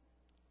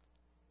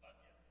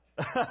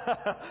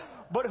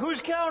 But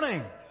who's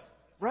counting?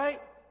 Right?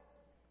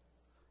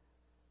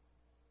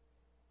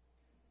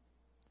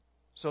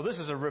 So this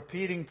is a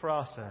repeating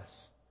process.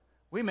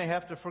 We may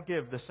have to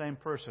forgive the same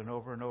person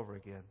over and over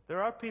again.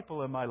 There are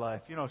people in my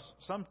life,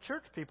 some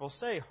church people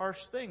say harsh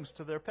things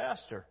to their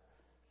pastor.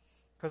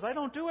 Because I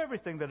don't do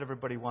everything that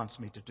everybody wants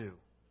me to do.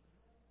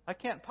 I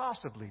can't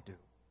possibly do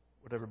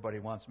what everybody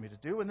wants me to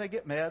do. And they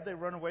get mad, they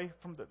run away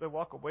they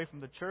walk away from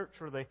the church,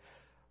 or they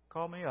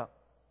call me up.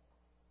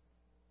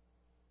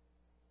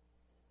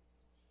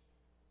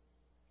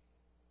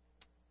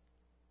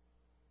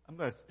 I'm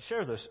going to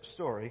share this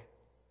story.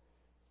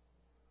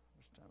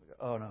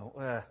 Oh no,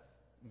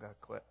 I'm going to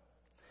quit.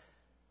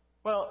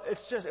 Well, it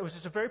was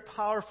just a very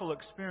powerful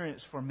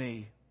experience for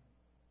me.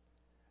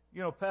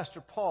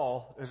 Pastor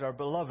Paul is our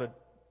beloved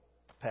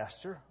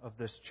pastor of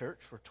this church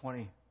for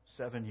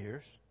 27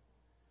 years.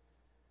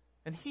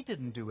 And he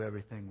didn't do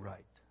everything right.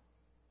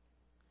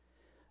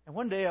 And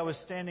one day I was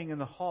standing in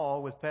the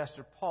hall with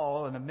Pastor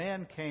Paul, and a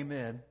man came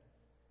in,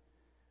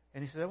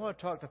 and he said, I want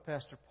to talk to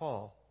Pastor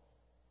Paul.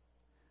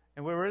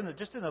 And we were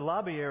just in the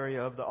lobby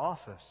area of the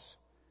office.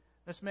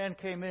 This man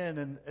came in,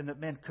 and the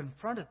man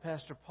confronted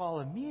Pastor Paul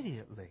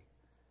immediately.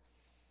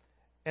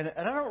 And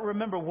I don't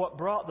remember what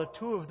brought the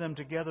two of them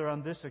together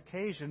on this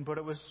occasion, but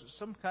it was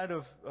some kind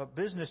of a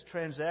business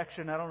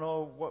transaction. I don't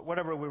know,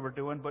 whatever we were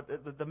doing, but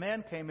the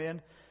man came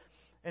in,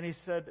 and he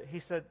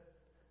said,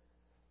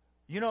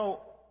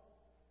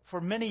 for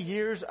many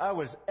years I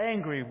was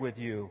angry with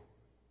you.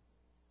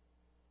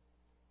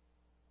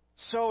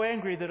 So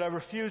angry that I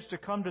refused to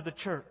come to the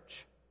church.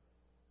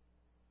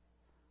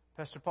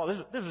 Pastor Paul,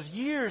 this was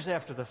years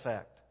after the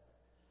fact.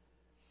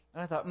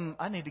 And I thought,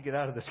 I need to get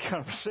out of this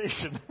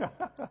conversation.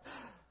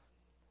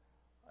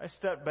 I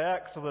stepped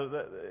back so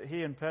that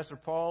he and Pastor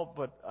Paul,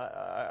 but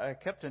I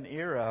kept an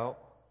ear out,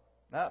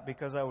 not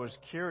because I was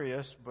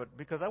curious, but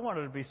because I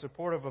wanted to be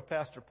supportive of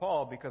Pastor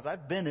Paul, because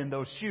I've been in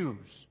those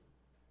shoes.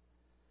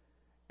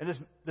 And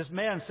this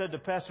man said to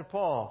Pastor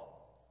Paul,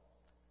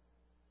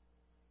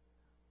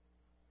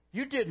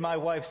 "You did my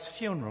wife's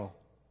funeral,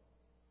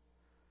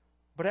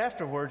 but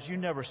afterwards you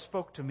never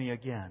spoke to me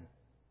again."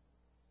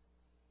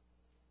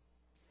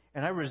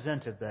 And I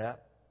resented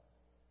that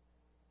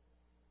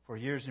for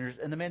years and years.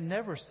 And the man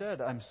never said,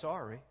 "I'm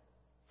sorry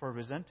for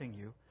resenting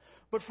you."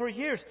 But for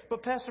years,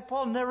 Pastor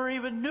Paul never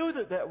even knew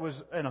that that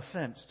was an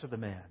offense to the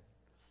man.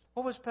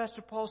 What was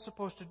Pastor Paul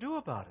supposed to do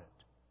about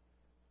it?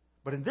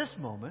 But in this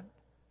moment,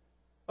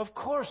 of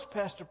course,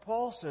 Pastor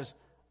Paul says,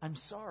 "I'm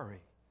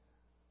sorry."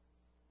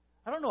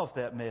 I don't know if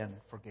that man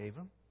forgave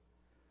him.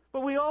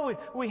 But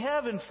we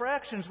have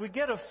infractions. We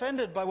get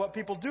offended by what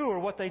people do or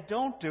what they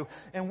don't do.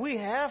 And we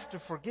have to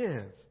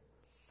forgive.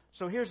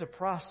 So here's a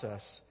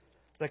process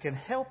that can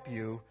help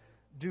you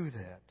do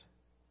that.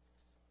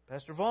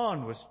 Pastor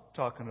Vaughn was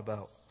talking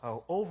about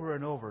how over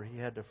and over he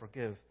had to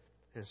forgive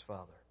his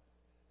father.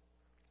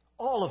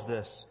 All of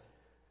this,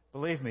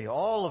 believe me,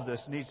 all of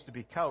this needs to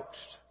be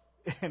couched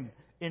in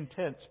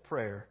intense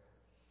prayer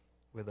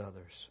with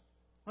others.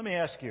 Let me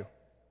ask you.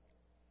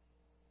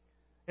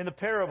 In the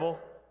parable,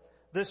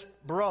 this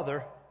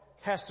brother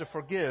has to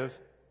forgive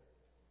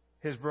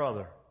his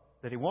brother,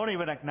 that he won't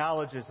even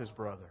acknowledge as his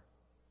brother.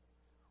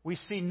 We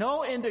see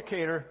no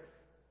indicator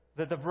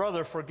that the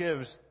brother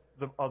forgives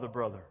the other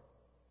brother.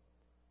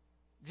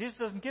 Jesus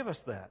doesn't give us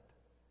that.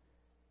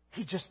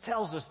 He just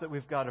tells us that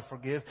we've got to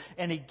forgive,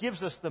 and He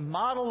gives us the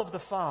model of the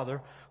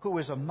Father, who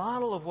is a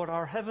model of what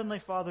our Heavenly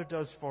Father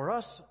does for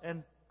us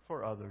and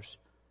for others,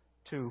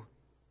 to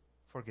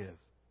forgive.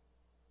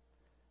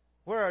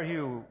 Where are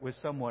you with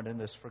someone in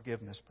this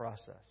forgiveness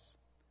process?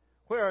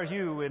 Where are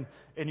you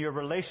in your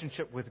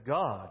relationship with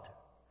God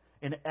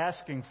in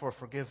asking for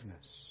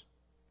forgiveness?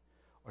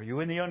 Are you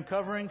in the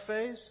uncovering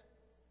phase?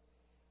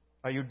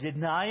 Are you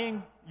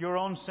denying your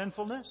own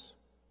sinfulness?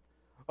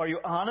 Are you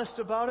honest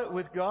about it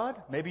with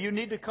God? Maybe you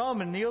need to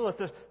come and kneel at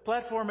the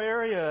platform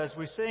area as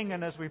we sing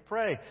and as we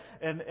pray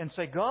and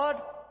say,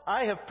 "God,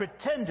 I have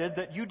pretended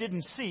that you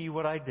didn't see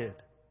what I did.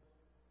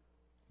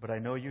 But I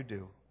know you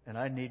do, and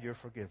I need your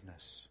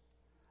forgiveness.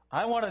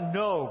 I want to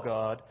know,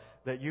 God,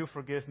 that you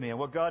forgive me." And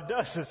what God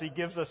does is He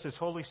gives us His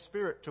Holy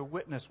Spirit to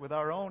witness with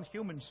our own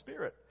human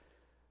spirit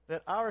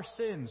that our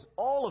sins,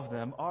 all of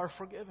them, are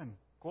forgiven.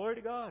 Glory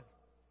to God.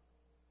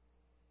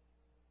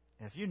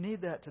 And if you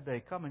need that today,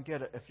 come and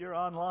get it. If you're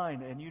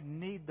online and you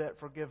need that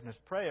forgiveness,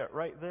 pray it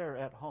right there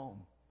at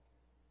home.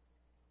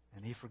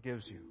 And He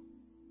forgives you.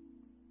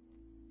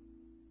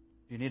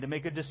 You need to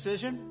make a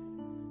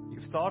decision.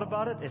 You've thought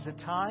about it. Is it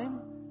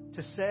time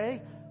to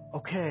say,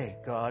 "Okay,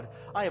 God,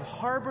 I have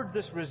harbored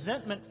this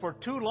resentment for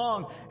too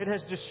long. It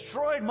has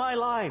destroyed my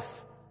life.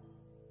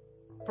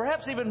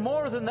 Perhaps even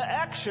more than the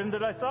action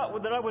that I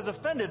thought that I was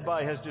offended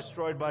by has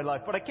destroyed my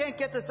life. But I can't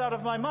get this out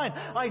of my mind.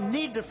 I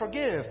need to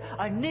forgive.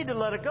 I need to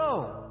let it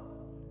go.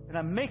 And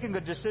I'm making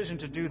a decision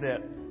to do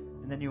that."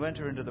 And then you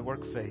enter into the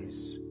work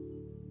phase.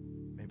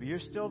 Maybe you're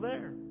still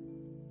there.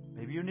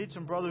 Maybe you need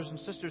some brothers and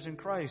sisters in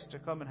Christ to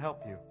come and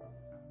help you.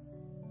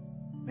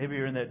 Maybe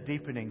you're in that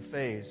deepening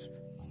phase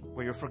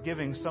where you're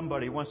forgiving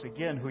somebody once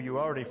again who you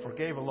already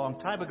forgave a long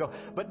time ago.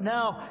 But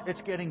now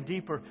it's getting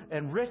deeper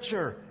and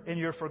richer in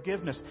your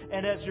forgiveness.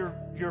 And as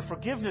your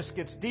forgiveness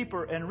gets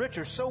deeper and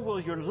richer, so will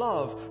your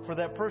love for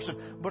that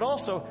person, but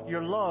also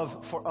your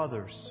love for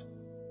others.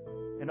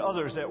 And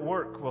others at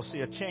work will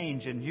see a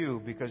change in you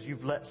because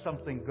you've let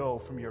something go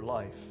from your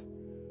life.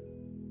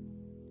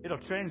 It'll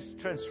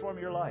transform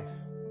your life.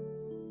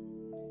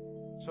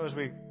 So as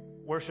we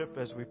worship,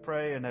 as we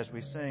pray, and as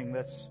we sing,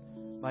 that's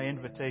my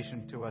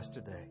invitation to us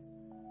today.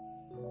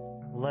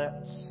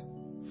 Let's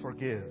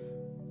forgive.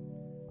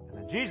 And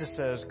then Jesus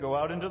says, go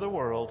out into the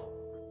world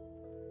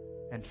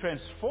and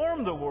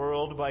transform the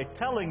world by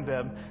telling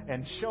them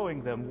and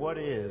showing them what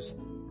is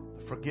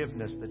the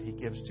forgiveness that He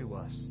gives to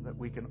us, that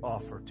we can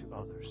offer to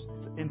others.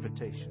 It's an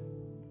invitation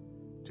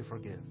to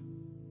forgive.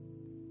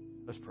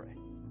 Let's pray.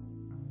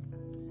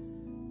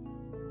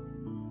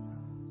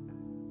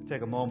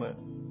 Take a moment,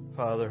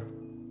 Father,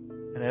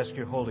 and ask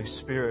your Holy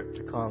Spirit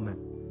to come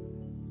and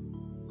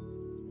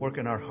work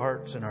in our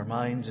hearts and our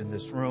minds in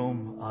this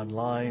room,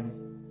 online,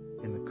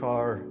 in the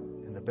car,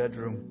 in the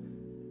bedroom,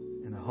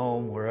 in the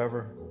home,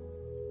 wherever.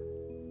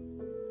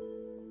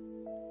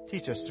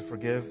 Teach us to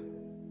forgive.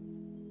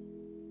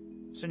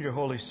 Send your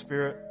Holy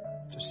Spirit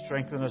to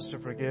strengthen us to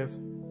forgive.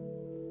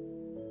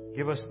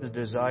 Give us the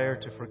desire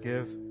to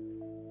forgive,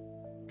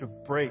 to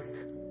break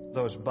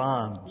those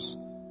bonds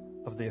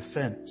of the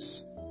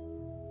offense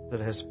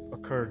that has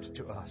occurred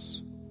to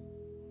us.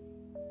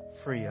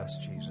 Free us,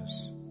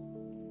 Jesus.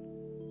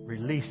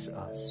 Release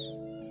us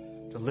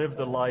to live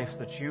the life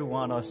that you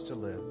want us to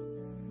live.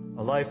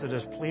 A life that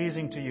is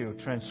pleasing to you,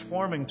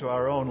 transforming to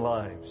our own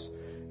lives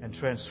and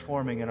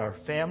transforming in our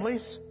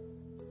families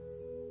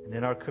and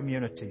in our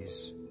communities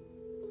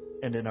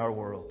and in our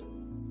world.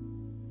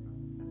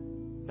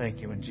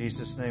 Thank you. In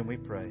Jesus' name we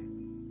pray.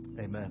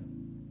 Amen.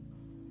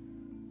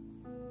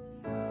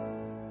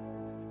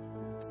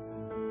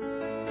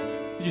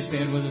 Would you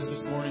stand with us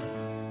this morning?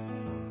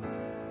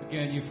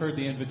 Again, you've heard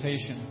the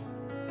invitation.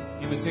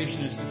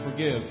 invitation is to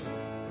forgive.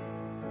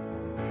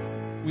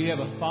 We have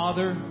a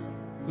Father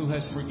who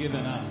has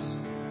forgiven us.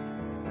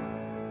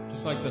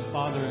 Just like the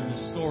Father in the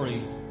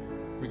story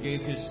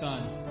forgave His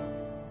Son.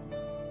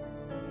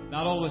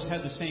 Not all of us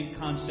have the same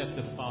concept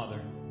of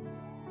Father,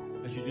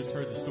 as you just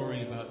heard the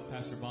story about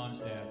Pastor Bond's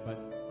dad, but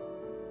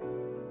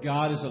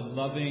God is a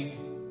loving,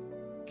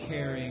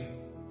 caring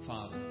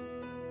Father.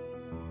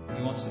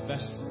 He wants the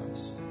best for us.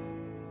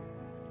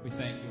 We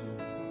thank you,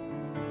 Lord.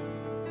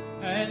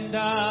 And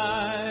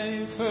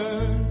I've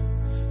heard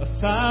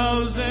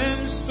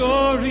 1,000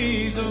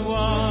 stories of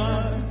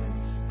what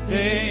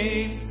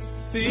they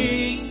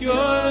think you're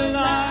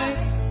like,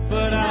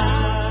 but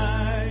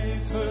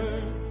I've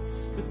heard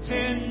the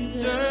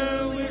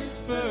tender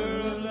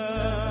whisper of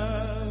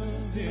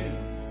love in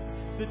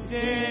the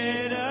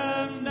dead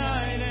of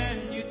night,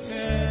 and you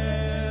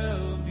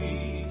tell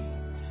me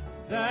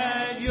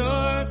that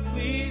you're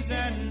pleased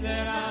and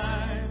that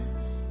I'm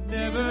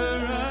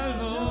never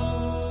alone.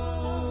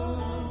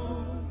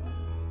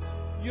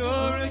 You're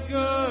a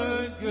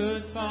good,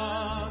 good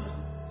Father.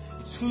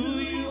 It's who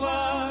you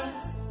are.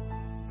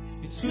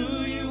 It's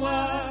who you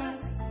are.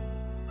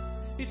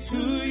 It's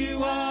who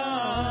you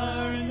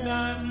are, and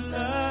I'm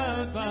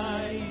loved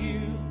by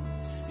you.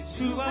 It's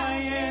who I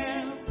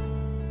am.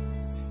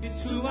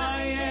 It's who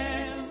I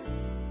am.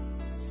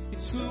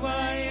 It's who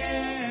I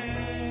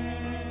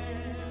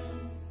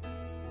am.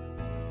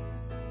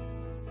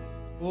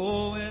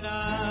 Oh, and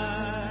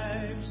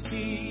I've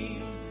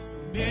seen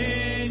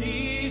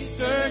many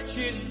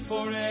searching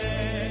for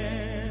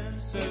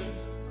answers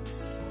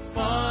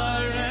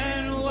far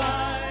and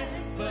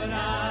wide, but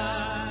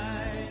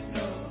I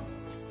know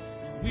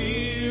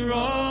we're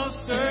all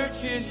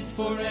searching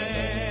for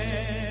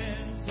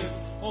answers.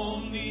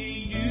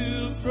 Only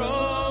you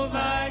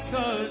provide,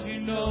 'cause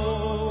you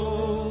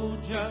know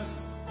just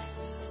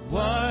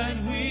what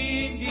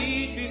we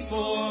need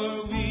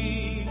before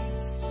we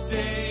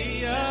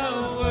say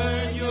a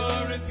word.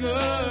 You're a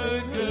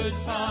good, good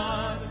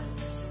Father.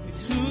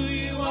 It's who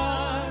you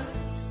are.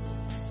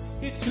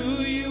 It's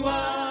who you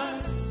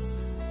are.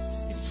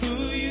 It's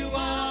who you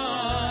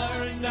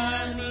are, and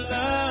I'm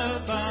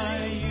loved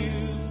by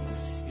you.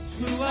 It's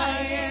who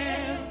I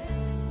am.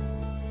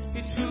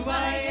 It's who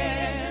I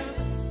am.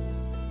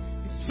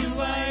 It's who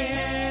I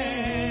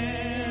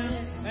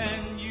am.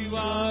 And you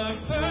are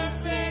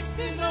perfect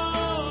in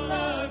all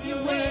of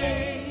your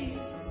ways.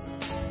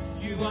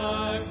 You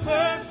are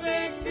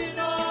perfect in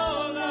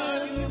all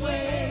of your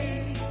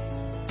ways.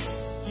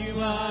 You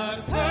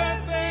are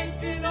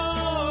perfect in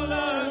all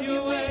of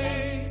your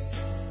ways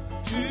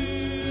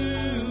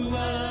to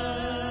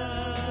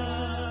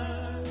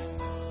us.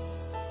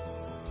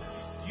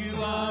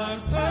 You are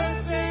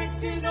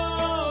perfect in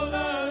all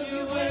of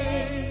your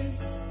ways.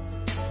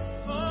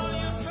 Oh,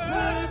 you're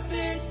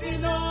perfect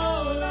in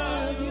all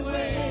of your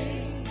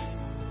ways.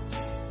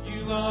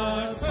 You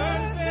are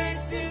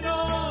perfect in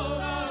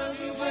all of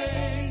your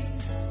ways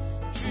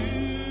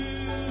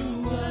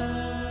to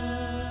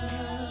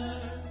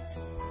us.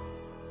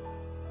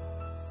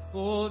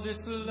 Oh, this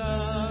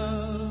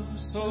love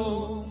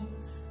so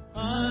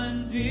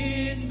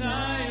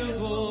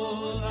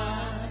undeniable,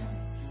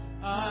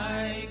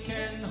 I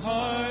can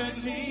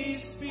hardly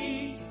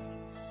speak.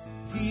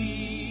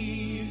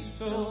 He's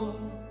so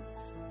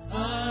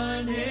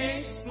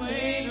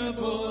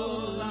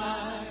unexplainable,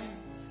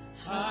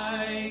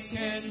 I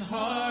can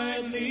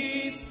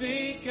hardly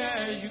think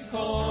as you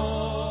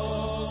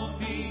call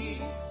me.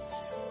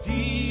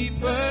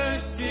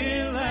 Deeper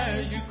still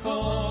as you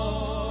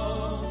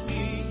call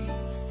me.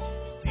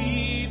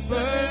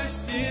 Deeper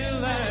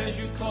still as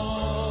you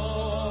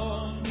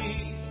call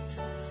me.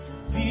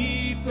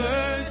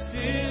 Deeper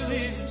still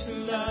into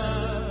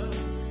love.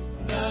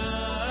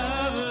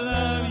 Love,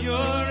 love,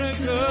 you're a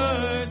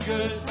good,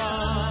 good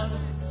Father.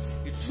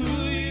 It's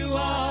who you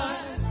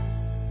are.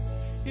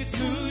 It's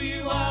who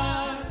you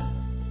are.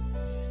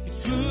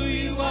 It's who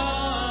you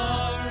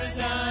are,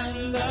 and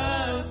I'm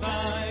loved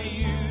by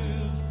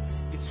you.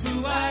 It's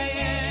who I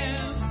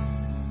am.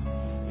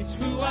 It's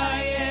who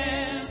I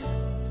am.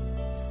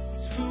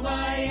 It's who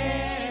I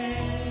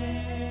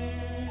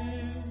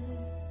am.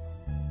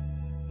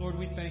 Lord,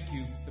 we thank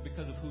you that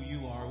because of who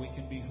you are, we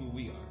can be who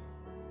we are.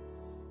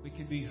 We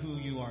can be who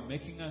you are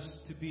making us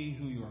to be,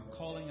 who you are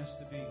calling us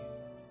to be.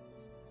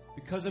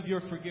 Because of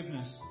your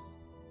forgiveness,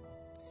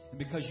 and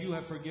because you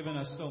have forgiven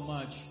us so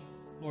much,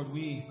 Lord,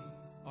 we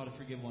ought to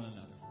forgive one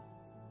another.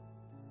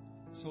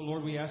 So,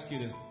 Lord, we ask you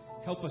to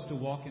help us to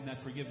walk in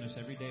that forgiveness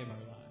every day of our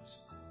lives.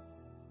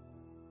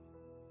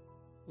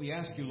 We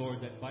ask you,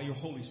 Lord, that by your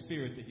Holy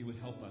Spirit that you would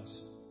help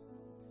us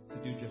to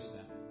do just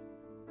that.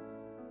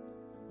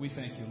 We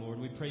thank you, Lord.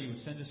 We pray you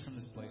would send us from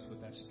this place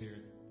with that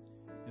Spirit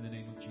in the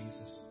name of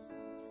Jesus.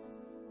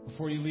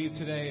 Before you leave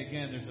today,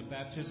 again, there's a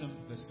baptism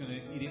that's going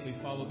to immediately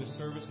follow this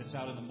service. It's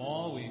out in the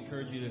mall. We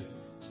encourage you to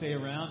stay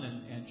around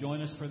and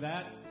join us for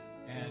that.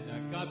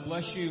 And God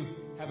bless you.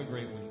 Have a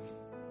great week.